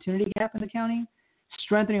our opportunity gap in the county,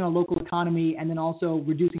 strengthening our local economy, and then also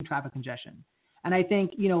reducing traffic congestion. And I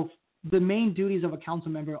think, the main duties of a council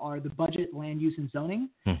member are the budget, land use, and zoning.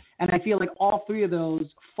 And I feel like all three of those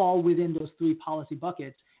fall within those three policy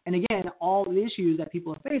buckets. And again, all the issues that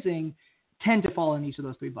people are facing tend to fall in each of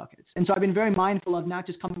those three buckets. And so I've been very mindful of not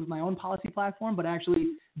just coming with my own policy platform, but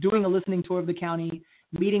actually doing a listening tour of the county,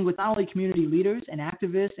 meeting with not only community leaders and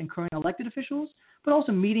activists and current elected officials, but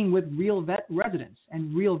also meeting with real residents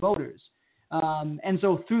and real voters. And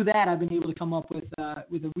so through that, I've been able to come up with a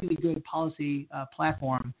really good policy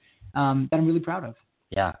platform that I'm really proud of.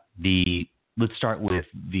 Yeah. Let's start with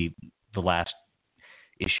the last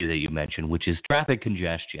issue that you mentioned, which is traffic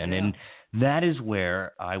congestion. Yeah. And that is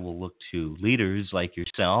where I will look to leaders like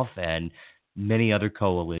yourself and many other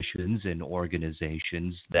coalitions and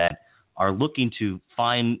organizations that are looking to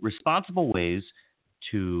find responsible ways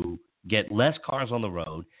to get less cars on the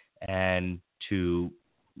road and to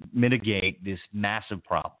mitigate this massive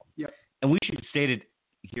problem. Yep. And we should state it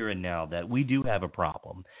here and now that we do have a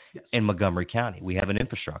problem in Montgomery County. We have an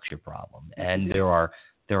infrastructure problem, and there are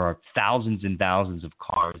thousands and thousands of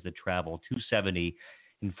cars that travel 270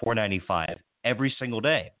 and 495 every single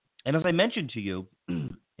day. And as I mentioned to you,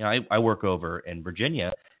 I work over in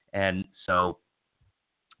Virginia, and so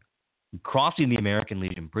crossing the American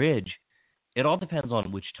Legion Bridge, it all depends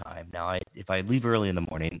on which time. Now, if I leave early in the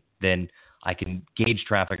morning, then I can gauge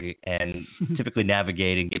traffic and typically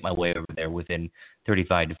navigate and get my way over there within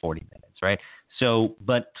 35 to 40 minutes, right? So,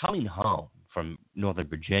 but coming home from Northern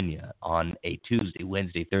Virginia on a Tuesday,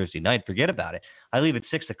 Wednesday, Thursday night, forget about it. I leave at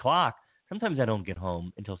 6 o'clock. Sometimes I don't get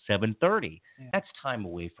home until 7:30. Yeah. That's time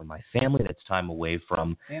away from my family. That's time away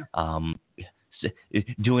from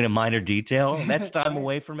doing a minor detail. And that's time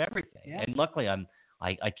away from everything. Yeah. And luckily,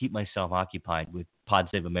 I keep myself occupied with Pod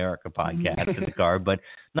Save America podcast in the car. But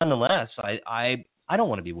nonetheless, I I don't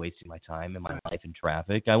want to be wasting my time and my life in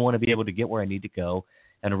traffic. I want to be able to get where I need to go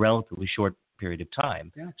in a relatively short period of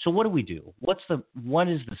time. Yeah. So what do we do? What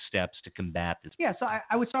is the steps to combat this? Yeah, so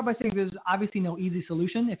I would start by saying there's obviously no easy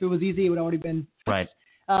solution. If it was easy, it would have already been fixed.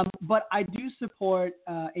 Right. But I do support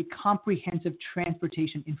a comprehensive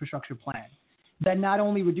transportation infrastructure plan that not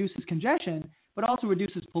only reduces congestion, but also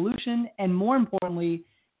reduces pollution and, more importantly,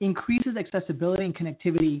 increases accessibility and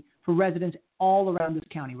connectivity for residents all around this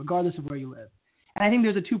county, regardless of where you live. And I think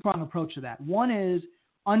there's a two-pronged approach to that. One is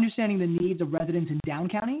understanding the needs of residents in down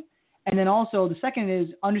county, and then also the second is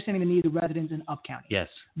understanding the needs of residents in up county. Yes.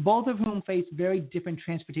 Both of whom face very different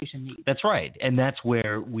transportation needs. That's right. And that's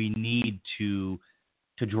where we need to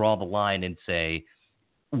draw the line and say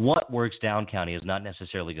what works down county is not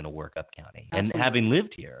necessarily going to work up county. Absolutely. And having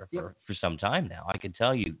lived here for some time now, I can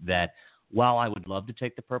tell you that while I would love to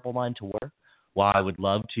take the Purple Line to work, while I would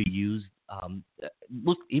love to use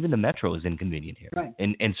look, even the metro is inconvenient here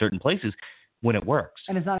in certain places when it works.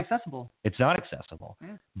 And it's not accessible. It's not accessible.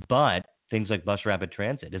 Yeah. But things like bus rapid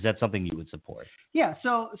transit, is that something you would support? Yeah.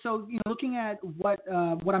 So looking at what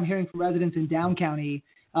I'm hearing from residents in down county,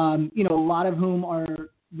 a lot of whom are,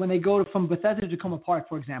 when they go from Bethesda to Tacoma Park,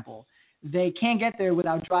 for example, they can't get there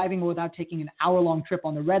without driving or without taking an hour-long trip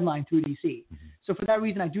on the Red Line through D.C. Mm-hmm. So for that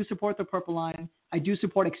reason, I do support the Purple Line. I do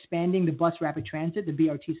support expanding the bus rapid transit, the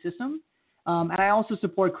BRT system. And I also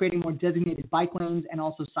support creating more designated bike lanes and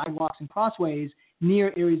also sidewalks and crossways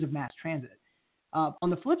near areas of mass transit. On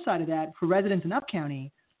the flip side of that, for residents in Up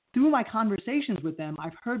County, through my conversations with them,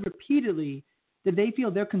 I've heard repeatedly that they feel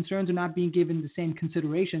their concerns are not being given the same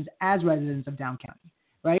considerations as residents of Down County,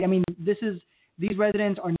 right? I mean, these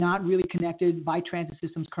residents are not really connected by transit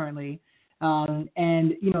systems currently. And,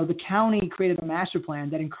 the county created a master plan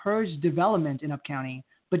that encouraged development in Up County,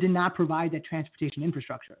 but did not provide that transportation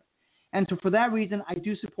infrastructure. And so for that reason, I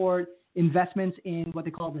do support investments in what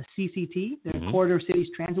they call the CCT, the Corridor Cities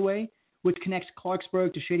Transitway, which connects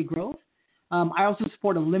Clarksburg to Shady Grove. I also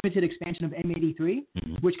support a limited expansion of M83,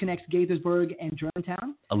 which connects Gaithersburg and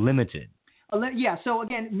Germantown. A limited? Yeah. So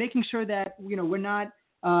again, making sure that we're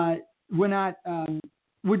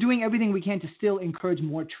doing everything we can to still encourage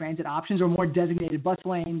more transit options or more designated bus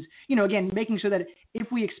lanes. Again, making sure that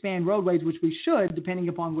if we expand roadways, which we should, depending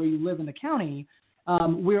upon where you live in the county,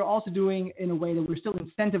 we're also doing in a way that we're still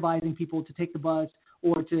incentivizing people to take the bus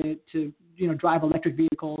or to drive electric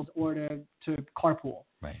vehicles or to carpool.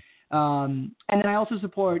 Right. And then I also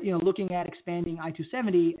support, looking at expanding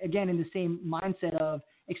I-270, again, in the same mindset of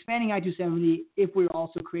expanding I-270 if we're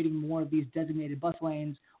also creating more of these designated bus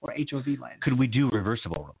lanes or HOV lanes. Could we do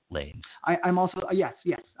reversible lanes? I'm also, yes.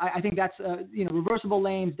 I think that's, reversible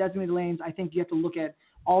lanes, designated lanes. I think you have to look at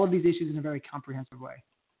all of these issues in a very comprehensive way.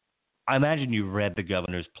 I imagine you read the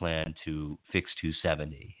governor's plan to fix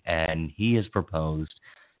 270, and he has proposed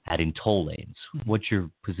adding toll lanes. What's your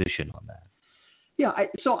position on that? Yeah,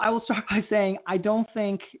 so I will start by saying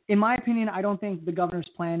in my opinion, I don't think the governor's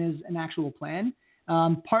plan is an actual plan,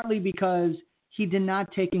 partly because he did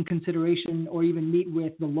not take in consideration or even meet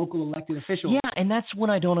with the local elected officials. Yeah, and that's what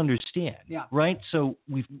I don't understand. Yeah. Right? So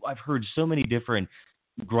I've heard so many different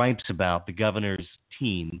gripes about the governor's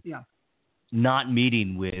team. Yeah. Not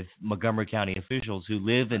meeting with Montgomery County officials who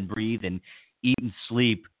live and breathe and eat and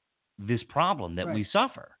sleep this problem that we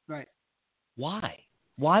suffer. Right. Why?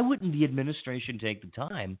 Why wouldn't the administration take the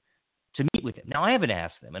time to meet with him? Now, I haven't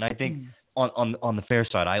asked them, and I think on the fair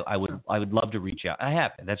side, I would love to reach out. I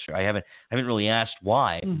haven't. That's true. I haven't really asked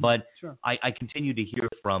why, but I continue to hear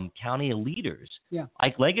from county leaders. Yeah.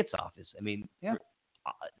 Ike Leggett's office. I mean,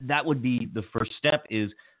 that would be the first step,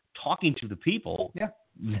 is talking to the people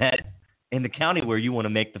that in the county where you want to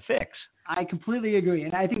make the fix. I completely agree.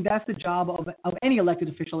 And I think that's the job of any elected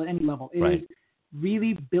official at any level. It is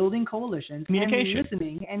really building coalitions, communication, and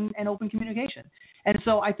listening, and open communication. And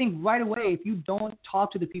so I think right away, if you don't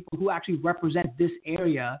talk to the people who actually represent this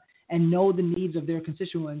area and know the needs of their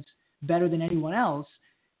constituents better than anyone else,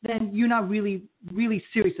 then you're not really, really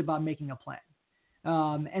serious about making a plan.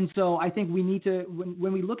 And so I think we need to,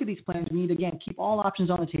 when we look at these plans, we need to, again, keep all options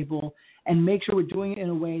on the table and make sure we're doing it in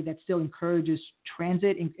a way that still encourages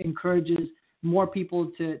transit, encourages more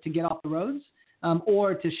people to get off the roads,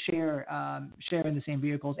 or to share in the same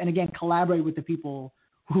vehicles. And again, collaborate with the people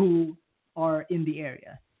who are in the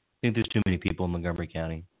area. I think there's too many people in Montgomery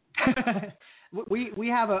County. We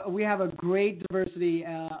have a great diversity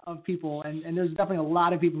of people, and there's definitely a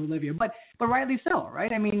lot of people who live here, but rightly so,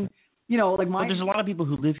 right? I mean, but there's a lot of people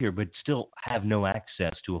who live here but still have no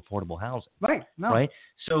access to affordable housing. Right. No. Right.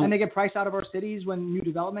 So and they get priced out of our cities when new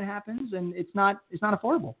development happens, and it's not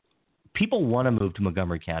affordable. people want to move to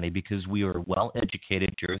Montgomery County because we are a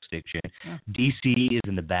well-educated jurisdiction. Yeah. D.C. is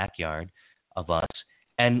in the backyard of us.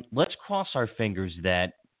 And let's cross our fingers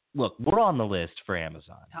that, look, we're on the list for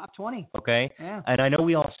Amazon. Top 20. Okay? Yeah. And I know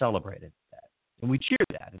we all celebrated that. And we cheered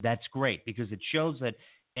that. That's great because it shows that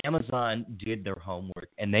Amazon did their homework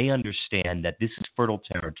and they understand that this is fertile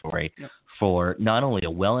territory for not only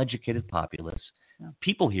a well-educated populace. Yeah.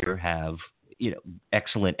 People here have,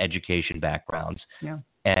 excellent education backgrounds. Yeah.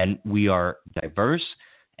 And we are diverse,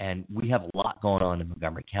 and we have a lot going on in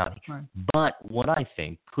Montgomery County. Right. But what I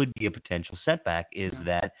think could be a potential setback is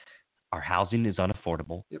that our housing is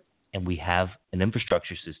unaffordable, and we have an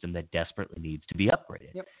infrastructure system that desperately needs to be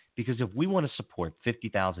upgraded. Yep. Because if we want to support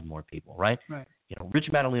 50,000 more people, right? Rich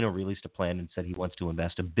Madaleno released a plan and said he wants to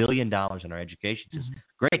invest $1 billion in our education system.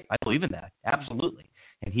 Mm-hmm. Great. I believe in that. Absolutely.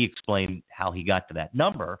 And he explained how he got to that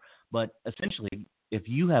number. But essentially, if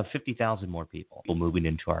you have 50,000 more people moving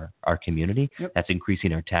into our community, that's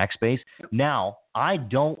increasing our tax base. Now, I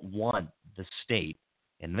don't want the state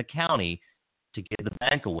and the county to give the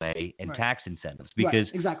bank away in tax incentives because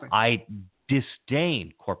I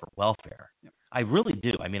disdain corporate welfare. I really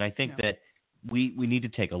do. I mean, I think that we need to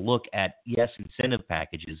take a look at, yes, incentive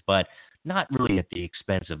packages, but not really at the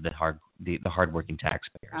expense of the hardworking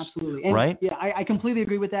taxpayers. Absolutely. And right? Yeah, I completely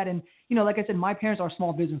agree with that. And, like I said, my parents are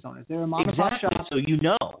small business owners. They're a mom and pop shop. So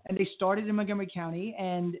And they started in Montgomery County.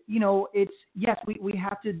 And, it's, yes, we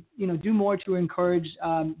have to, do more to encourage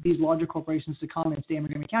these larger corporations to come and stay in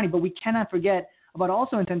Montgomery County. But we cannot forget about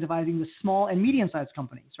also incentivizing the small and medium-sized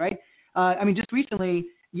companies, right? Just recently,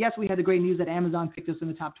 yes, we had the great news that Amazon picked us in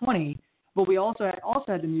the top 20, but we also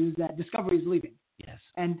had the news that Discovery is leaving. Yes.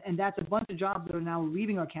 And that's a bunch of jobs that are now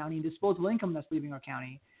leaving our county and disposable income that's leaving our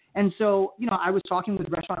county. And so, I was talking with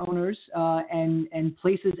restaurant owners and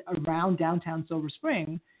places around downtown Silver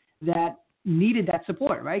Spring that needed that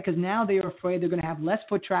support, right? Because now they are afraid they're going to have less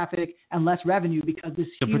foot traffic and less revenue because this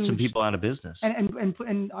to put some people out of business. And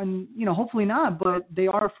hopefully not, but they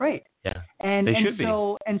are afraid. Yeah. They should be.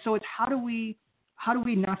 And so it's how do we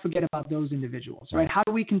not forget about those individuals, right? How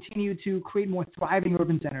do we continue to create more thriving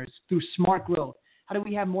urban centers through smart growth? How do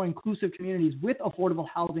we have more inclusive communities with affordable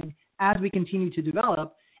housing as we continue to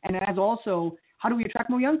develop? And how do we attract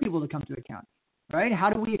more young people to come to the county, right? How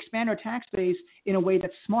do we expand our tax base in a way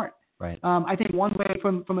that's smart? Right. I think one way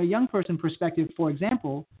from a young person perspective, for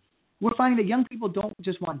example, we're finding that young people don't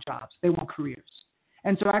just want jobs, they want careers.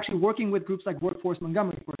 And so actually working with groups like Workforce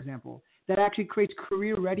Montgomery, for example, that actually creates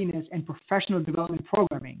career readiness and professional development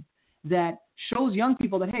programming that shows young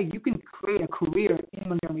people that, hey, you can create a career in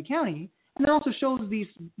Montgomery County. And it also shows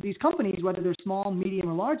these companies, whether they're small, medium,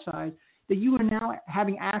 or large size, that you are now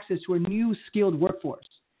having access to a new skilled workforce.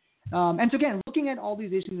 And so again, looking at all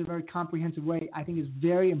these issues in a very comprehensive way, I think is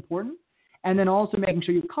very important. And then also making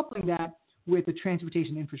sure you're coupling that with the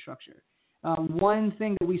transportation infrastructure. One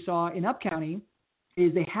thing that we saw in Up County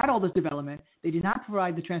is they had all this development. They did not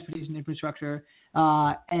provide the transportation infrastructure,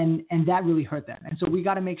 and that really hurt them. And so we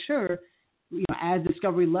got to make sure, as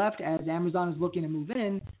Discovery left, as Amazon is looking to move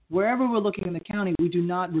in, wherever we're looking in the county, we do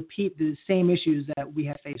not repeat the same issues that we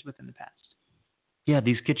have faced with in the past. Yeah,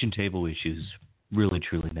 these kitchen table issues really,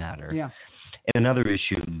 truly matter. Yeah. And another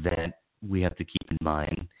issue that we have to keep in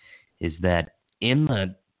mind is that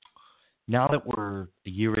now that we're a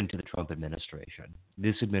year into the Trump administration,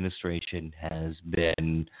 this administration has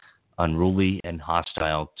been unruly and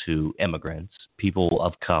hostile to immigrants, people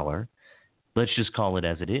of color. Let's just call it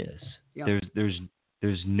as it is. Yeah.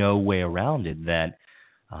 There's no way around it that,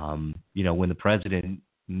 when the president,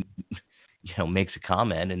 makes a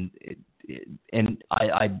comment and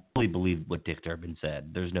I really believe what Dick Durbin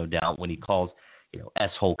said. There's no doubt when he calls,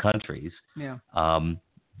 S-hole countries. Yeah.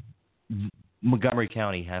 Montgomery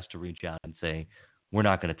County has to reach out and say, we're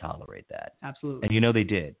not going to tolerate that. Absolutely. And they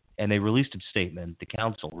did. And they released a statement. The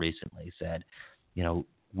council recently said,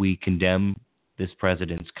 we condemn this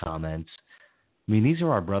president's comments. I mean, these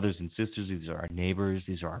are our brothers and sisters. These are our neighbors.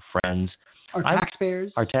 These are our friends. Our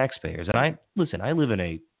taxpayers. And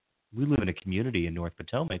we live in a community in North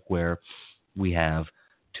Potomac where we have,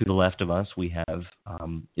 to the left of us, we have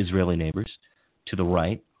Israeli neighbors. To the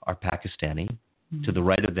right are Pakistani. Mm-hmm. To the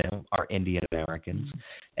right of them are Indian Americans.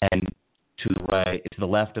 Mm-hmm. And to the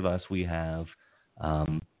left of us, we have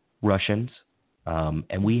Russians.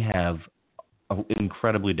 And we have an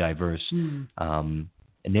incredibly diverse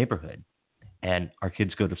neighborhood. And our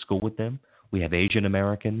kids go to school with them. We have Asian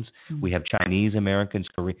Americans. Mm-hmm. We have Chinese Americans,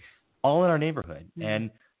 Korean, all in our neighborhood. Mm-hmm.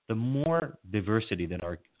 And the more diversity that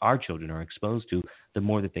our children are exposed to, the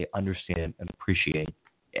more that they understand and appreciate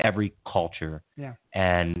every culture. Yeah.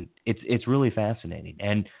 And it's really fascinating.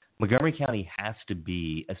 And Montgomery County has to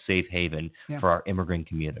be a safe haven for our immigrant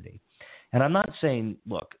community. And I'm not saying,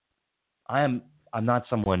 look, I'm not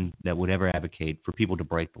someone that would ever advocate for people to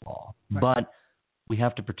break the law, but we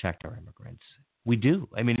have to protect our immigrants. We do.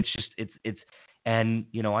 I mean, and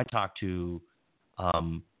I talk to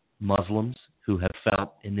Muslims who have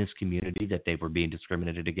felt in this community that they were being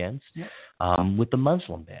discriminated against with the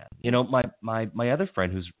Muslim ban. My other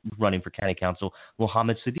friend who's running for county council,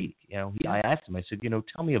 Mohammed Sadiq, I asked him, I said,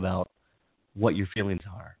 tell me about what your feelings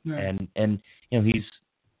are. And he's,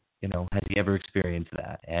 has he ever experienced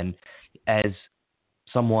that? And as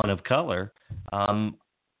someone of color, I'm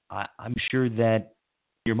sure that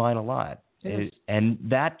you're mine a lot. And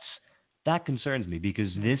that concerns me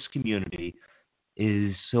because this community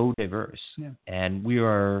is so diverse, and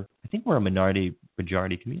I think we're a majority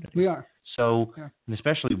community. We are. So, and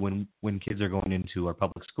especially when kids are going into our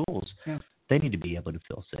public schools, they need to be able to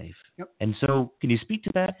feel safe. And so, can you speak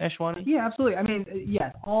to that, Ashwani? Yeah, absolutely. I mean,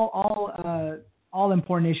 yes, all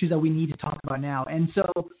important issues that we need to talk about now. And so,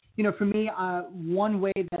 for me, one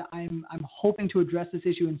way that I'm hoping to address this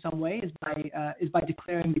issue in some way is by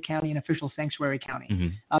declaring the county an official sanctuary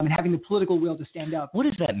county, and having the political will to stand up. What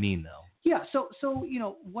does that mean, though? Yeah, so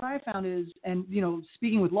what I found is, and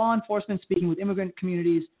speaking with law enforcement, speaking with immigrant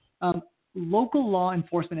communities, local law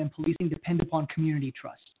enforcement and policing depend upon community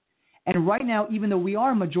trust. And right now, even though we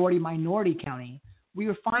are a majority minority county, we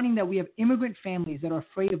are finding that we have immigrant families that are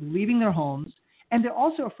afraid of leaving their homes, and they're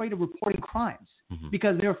also afraid of reporting crimes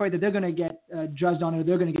because they're afraid that they're going to get judged on it or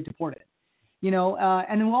they're going to get deported. And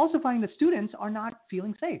then we're also finding that students are not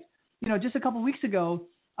feeling safe. Just a couple of weeks ago,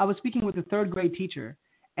 I was speaking with a third grade teacher.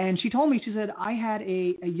 And she told me, she said, I had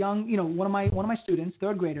a young, one of my students,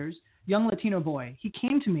 third graders, young Latino boy. He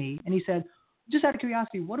came to me and he said, just out of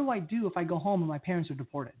curiosity, what do I do if I go home and my parents are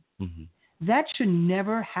deported? That should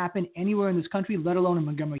never happen anywhere in this country, let alone in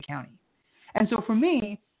Montgomery County. And so for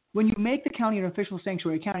me, when you make the county an official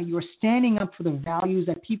sanctuary county, you are standing up for the values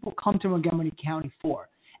that people come to Montgomery County for.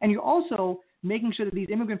 And you're also making sure that these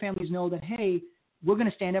immigrant families know that, hey, we're going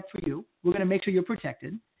to stand up for you. We're going to make sure you're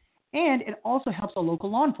protected. And it also helps our local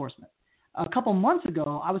law enforcement. A couple months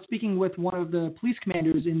ago, I was speaking with one of the police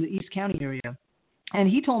commanders in the East County area, and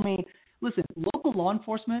he told me, listen, local law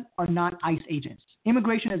enforcement are not ICE agents.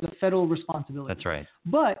 Immigration is a federal responsibility. That's right.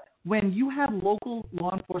 But when you have local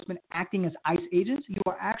law enforcement acting as ICE agents, you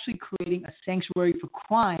are actually creating a sanctuary for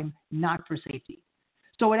crime, not for safety.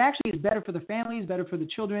 So it actually is better for the families, better for the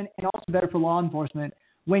children, and also better for law enforcement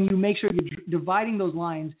when you make sure you're dividing those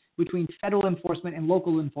lines between federal enforcement and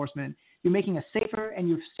local enforcement. You're making us safer, and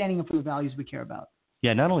you're standing up for the values we care about.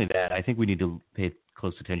 Yeah, not only that, I think we need to pay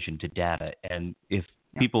close attention to data. And if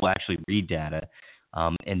people actually read data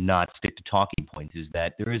and not stick to talking points, is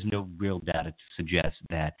that there is no real data to suggest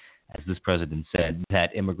that, as this president said,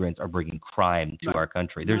 that immigrants are bringing crime to our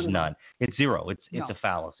country. There's none. It's zero. It's a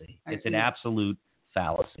fallacy. It's an absolute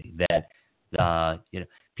fallacy that,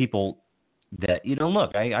 people that,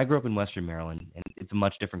 look, I grew up in Western Maryland, and it's a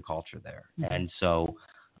much different culture there. And so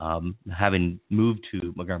having moved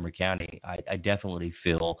to Montgomery County, I definitely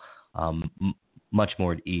feel much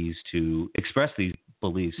more at ease to express these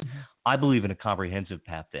beliefs. I believe in a comprehensive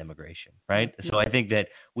path to immigration, right? So I think that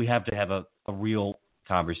we have to have a real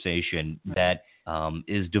conversation that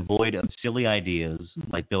is devoid of silly ideas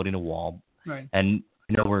like building a wall. And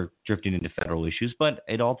I know we're drifting into federal issues, but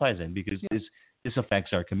it all ties in because this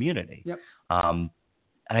affects our community. And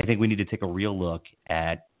I think we need to take a real look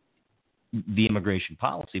at the immigration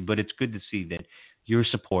policy, but it's good to see that you're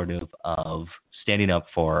supportive of standing up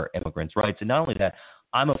for immigrants' rights. And not only that,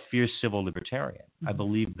 I'm a fierce civil libertarian. I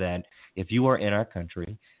believe that if you are in our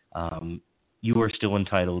country, you are still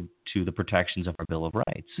entitled to the protections of our Bill of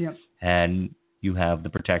Rights. And you have the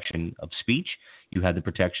protection of speech. You have the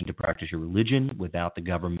protection to practice your religion without the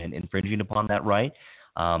government infringing upon that right.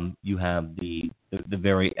 You have the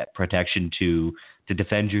very protection to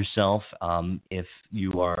defend yourself if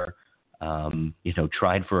you are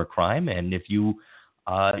tried for a crime, and if you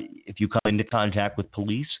come into contact with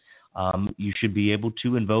police, you should be able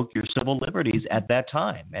to invoke your civil liberties at that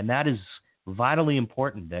time. And that is vitally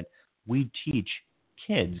important, that we teach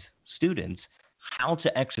kids, students, how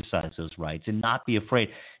to exercise those rights and not be afraid.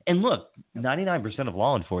 And look, 99% of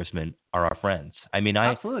law enforcement are our friends. I mean,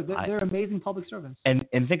 absolutely, they're amazing public servants. And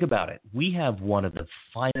think about it. We have one of the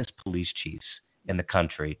finest police chiefs in the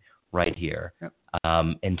country right here,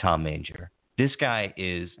 in Tom Manger. This guy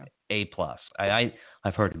is A+.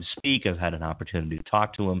 I've heard him speak. I've had an opportunity to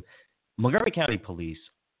talk to him. Montgomery County Police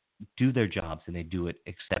do their jobs, and they do it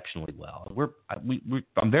exceptionally well.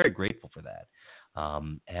 I'm very grateful for that.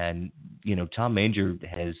 And Tom Manger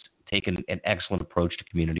has taken an excellent approach to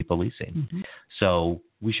community policing. So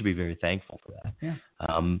we should be very thankful for that. Yeah.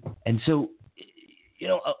 And so,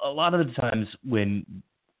 a lot of the times when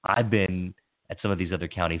I've been at some of these other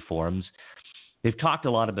county forums, they've talked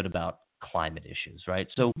a lot about climate issues, right?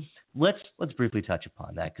 So let's briefly touch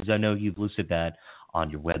upon that, because I know you've listed that on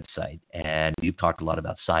your website, and you've talked a lot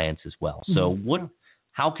about science as well. So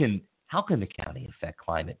how can the county affect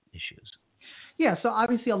climate issues? Yeah, so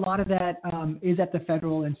obviously a lot of that is at the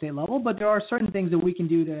federal and state level, but there are certain things that we can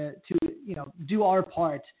do to do our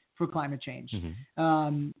part for climate change.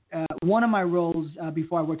 One of my roles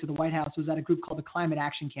before I worked at the White House was at a group called the Climate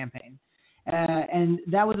Action Campaign. And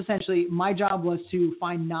that was essentially, my job was to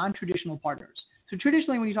find non-traditional partners. So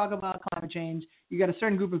traditionally, when you talk about climate change, you got a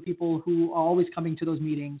certain group of people who are always coming to those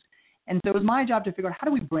meetings. And so it was my job to figure out, how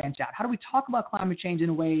do we branch out? How do we talk about climate change in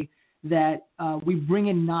a way that we bring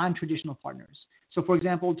in non-traditional partners? So, for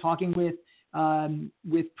example, talking with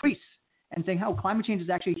priests and saying, how climate change is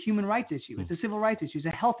actually a human rights issue. It's a civil rights issue. It's a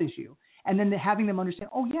health issue. And then having them understand,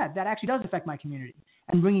 oh, yeah, that actually does affect my community,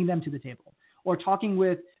 and bringing them to the table. Or talking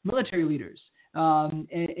with military leaders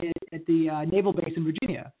at the naval base in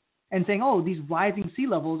Virginia and saying, oh, these rising sea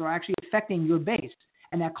levels are actually affecting your base,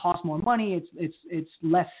 and that costs more money. It's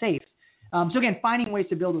less safe. So again, finding ways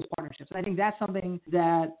to build those partnerships. And I think that's something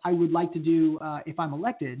that I would like to do if I'm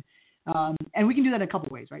elected. And we can do that in a couple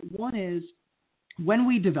of ways, right? One is when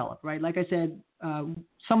we develop, right? Like I said,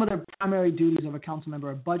 some of the primary duties of a council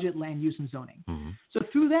member are budget, land use, and zoning. So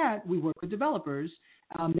through that, we work with developers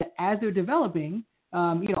that as they're developing,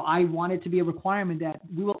 I want it to be a requirement that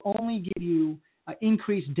we will only give you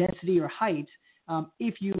increased density or height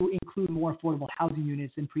if you include more affordable housing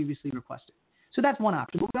units than previously requested. So that's one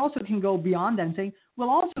option. But we also can go beyond that and say, we'll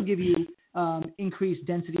also give you increased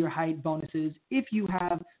density or height bonuses if you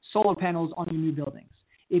have solar panels on your new buildings,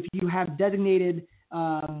 if you have designated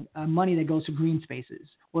money that goes to green spaces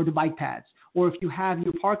or to bike paths, or if you have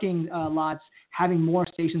your parking lots having more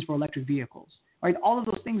stations for electric vehicles. Right? All of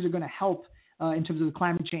those things are going to help in terms of the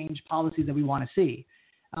climate change policies that we want to see.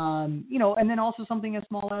 And then also something as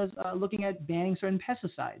small as looking at banning certain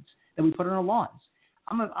pesticides that we put on our lawns.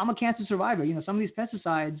 I'm a cancer survivor. Some of these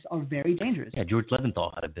pesticides are very dangerous. Yeah, George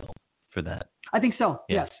Leventhal had a bill for that. I think so.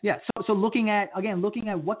 Yeah. Yes. So looking at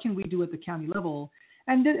what can we do at the county level,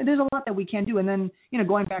 and there's a lot that we can do. And then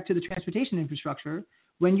going back to the transportation infrastructure,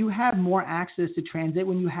 when you have more access to transit,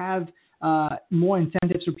 when you have more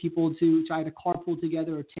incentives for people to try to carpool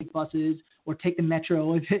together or take buses or take the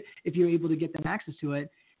metro if you're able to get them access to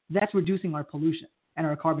it, that's reducing our pollution and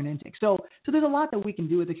our carbon intake. So there's a lot that we can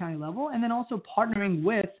do at the county level, and then also partnering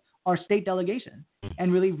with our state delegation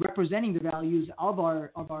and really representing the values of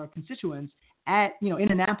our constituents at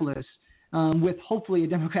in Annapolis with hopefully a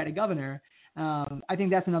Democratic governor. I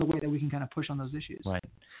think that's another way that we can kind of push on those issues. Right.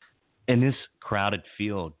 In this crowded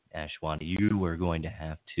field, Ashwani, you are going to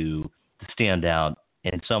have to stand out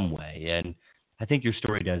in some way, and I think your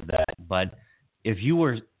story does that. But if you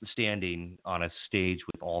were standing on a stage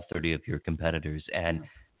with all 30 of your competitors and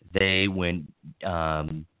they went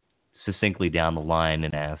succinctly down the line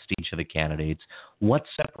and asked each of the candidates what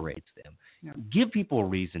separates them, give people a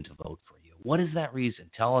reason to vote for you. What is that reason?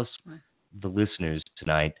 Tell us, the listeners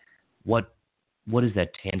tonight, what is that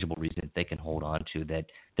tangible reason that they can hold on to, that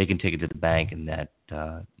they can take it to the bank, and that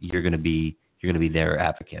you're going to be their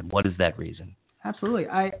advocate? What is that reason? Absolutely.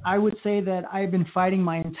 I would say that I've been fighting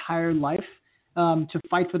my entire life to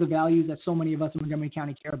fight for the values that so many of us in Montgomery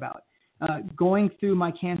County care about. Going through my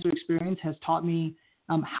cancer experience has taught me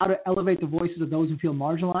how to elevate the voices of those who feel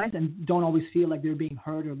marginalized and don't always feel like they're being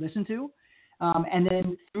heard or listened to. And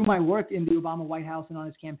then through my work in the Obama White House and on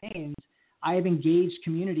his campaigns, I have engaged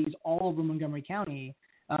communities all over Montgomery County,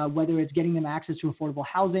 whether it's getting them access to affordable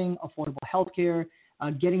housing, affordable health care,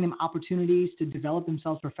 getting them opportunities to develop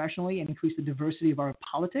themselves professionally and increase the diversity of our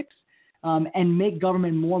politics, and make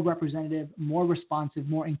government more representative, more responsive,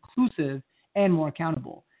 more inclusive, and more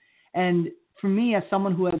accountable. And for me, as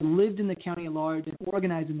someone who has lived in the county at large and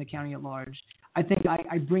organized in the county at large, I think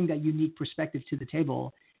I bring that unique perspective to the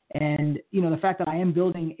table. And, the fact that I am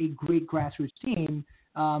building a great grassroots team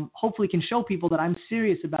hopefully can show people that I'm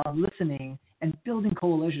serious about listening and building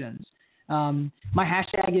coalitions. My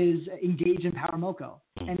hashtag is Engage Empower MoCo,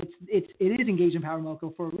 and it is Engage Empower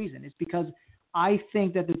MoCo for a reason. It's because I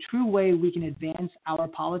think that the true way we can advance our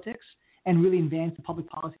politics and really advance the public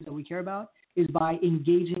policies that we care about is by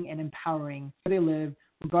engaging and empowering where they live,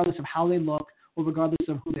 regardless of how they look or regardless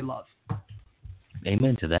of who they love.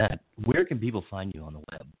 Amen to that. Where can people find you on the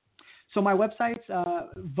web? So my website's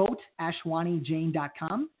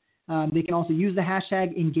voteashwanijain.com. They can also use the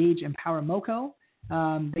hashtag Engage Empower MoCo.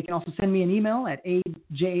 They can also send me an email at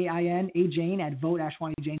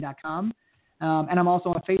ajane@voteashwanijain.com. And I'm also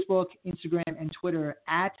on Facebook, Instagram, and Twitter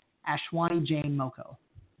at Ashwani Jain Moko.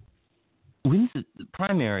 When's the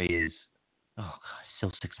primary is? Oh, God,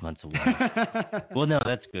 still 6 months away. Well, no,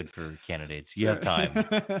 that's good for candidates. You have time.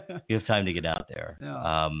 You have time to get out there.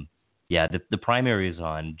 Yeah. The primary is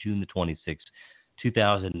on June the 26th,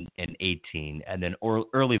 2018, and then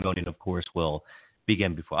early voting, of course, will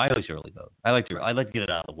begin before. I always early vote. I like to get it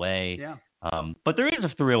out of the way. Yeah. But there is a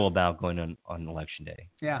thrill about going on election day.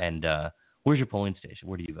 Yeah. And where's your polling station?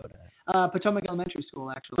 Where do you vote at? Potomac Elementary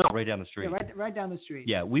School, actually. Oh, right down the street. Yeah, right down the street.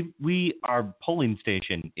 Yeah, our polling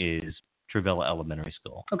station is Trevella Elementary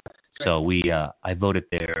School. Okay. Great. So I voted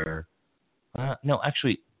there. No,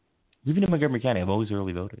 actually, living in Montgomery County, I've always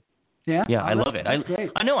early voted. Yeah. Yeah, I love it. That's great.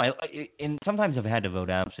 I know. And sometimes I've had to vote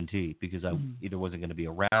absentee because I either wasn't going to be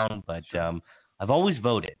around, but I've always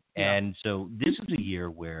voted. Yeah. And so this is a year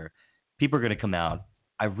where people are going to come out.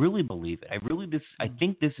 I really believe it. I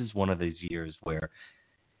think this is one of those years where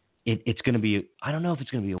it's going to be. I don't know if it's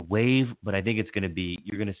going to be a wave, but I think it's going to be.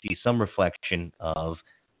 You're going to see some reflection of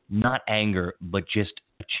not anger, but just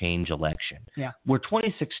a change election. Yeah. Where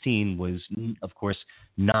 2016 was, of course,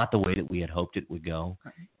 not the way that we had hoped it would go,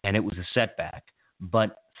 and it was a setback.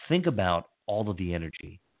 But think about all of the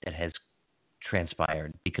energy that has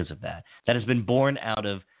transpired because of that. That has been born out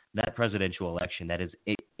of that presidential election. That has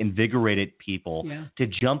invigorated people to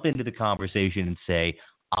jump into the conversation and say,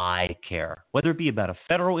 I care. Whether it be about a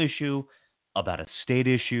federal issue, about a state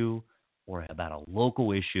issue, or about a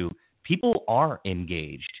local issue, people are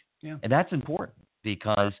engaged. Yeah. And that's important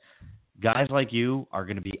because guys like you are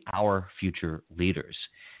going to be our future leaders.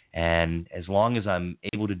 And as long as I'm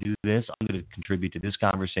able to do this, I'm going to contribute to this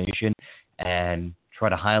conversation and try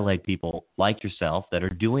to highlight people like yourself that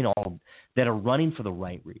are running for the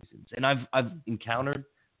right reasons. And I've encountered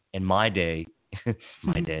in my day,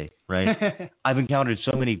 right? I've encountered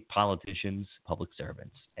so many politicians, public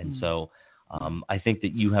servants. And so I think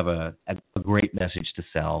that you have a great message to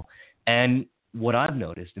sell. And what I've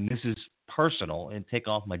noticed, and this is personal, and take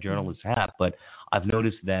off my journalist hat, but I've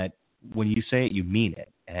noticed that when you say it, you mean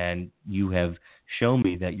it. And you have shown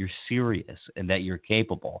me that you're serious and that you're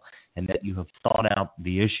capable and that you have thought out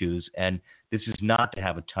the issues. And this is not to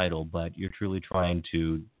have a title, but you're truly trying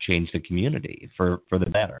to change the community for the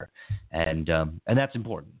better. And that's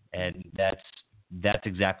important. And that's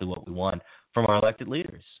exactly what we want from our elected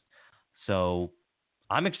leaders. So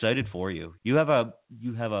I'm excited for you. You have an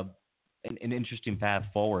interesting path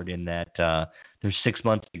forward in that there's 6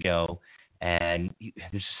 months to go. And you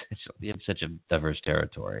have such a diverse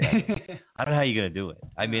territory. I don't know how you're going to do it.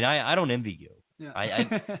 I mean, I don't envy you. Yeah.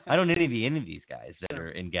 I don't envy any of these guys that are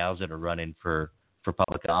and gals that are running for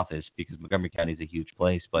public office because Montgomery County is a huge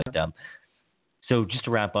place. But so just to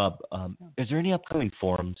wrap up, is there any upcoming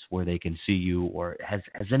forums where they can see you, or has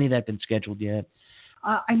any of that been scheduled yet?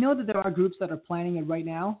 I know that there are groups that are planning it right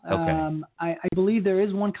now. Okay. I believe there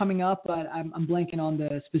is one coming up, but I'm blanking on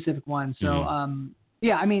the specific one. So.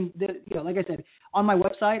 Yeah, I mean, like I said, on my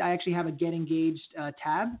website, I actually have a Get Engaged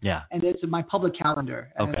tab. Yeah. And it's my public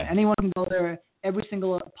calendar. Okay. Anyone can go there. Every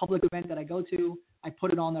single public event that I go to, I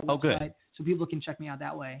put it on their website so people can check me out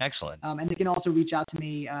that way. Excellent. And they can also reach out to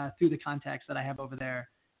me through the contacts that I have over there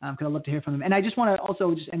because I'd love to hear from them. And I just want to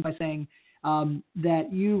also just end by saying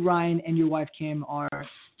that you, Ryan, and your wife, Kim, are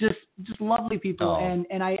just lovely people. Oh. And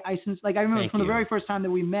I remember from the very first time that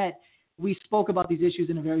we met, we spoke about these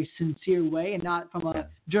issues in a very sincere way and not from a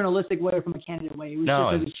journalistic way or from a candidate way. It was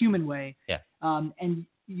just as a human way. Yeah. And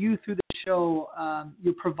you, through the show,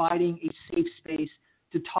 you're providing a safe space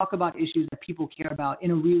to talk about issues that people care about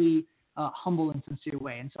in a really humble and sincere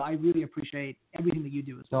way. And so I really appreciate everything that you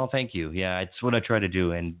do as well. Oh, thank you. Yeah, it's what I try to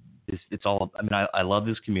do. And it's all, I mean, I love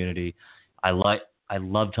this community. I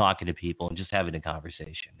love talking to people and just having a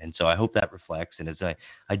conversation. And so I hope that reflects. And as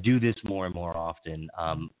I do this more and more often,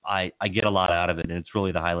 I get a lot out of it, and it's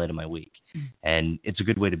really the highlight of my week. And it's a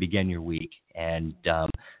good way to begin your week. And as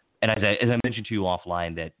I mentioned to you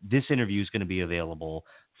offline, that this interview is going to be available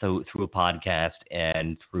through a podcast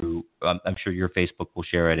and through, I'm sure your Facebook will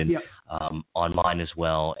share it, and on mine as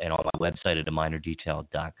well, and on my website at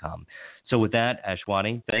aminordetail.com. So with that,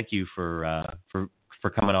 Ashwani, thank you for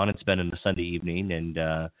coming on and spending the Sunday evening, and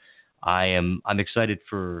I'm excited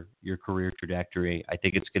for your career trajectory. I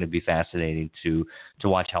think it's going to be fascinating to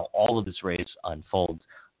watch how all of this race unfolds.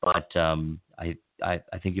 But I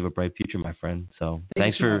think you have a bright future, my friend. So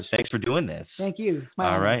thanks for doing this. Thank you.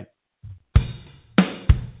 All right.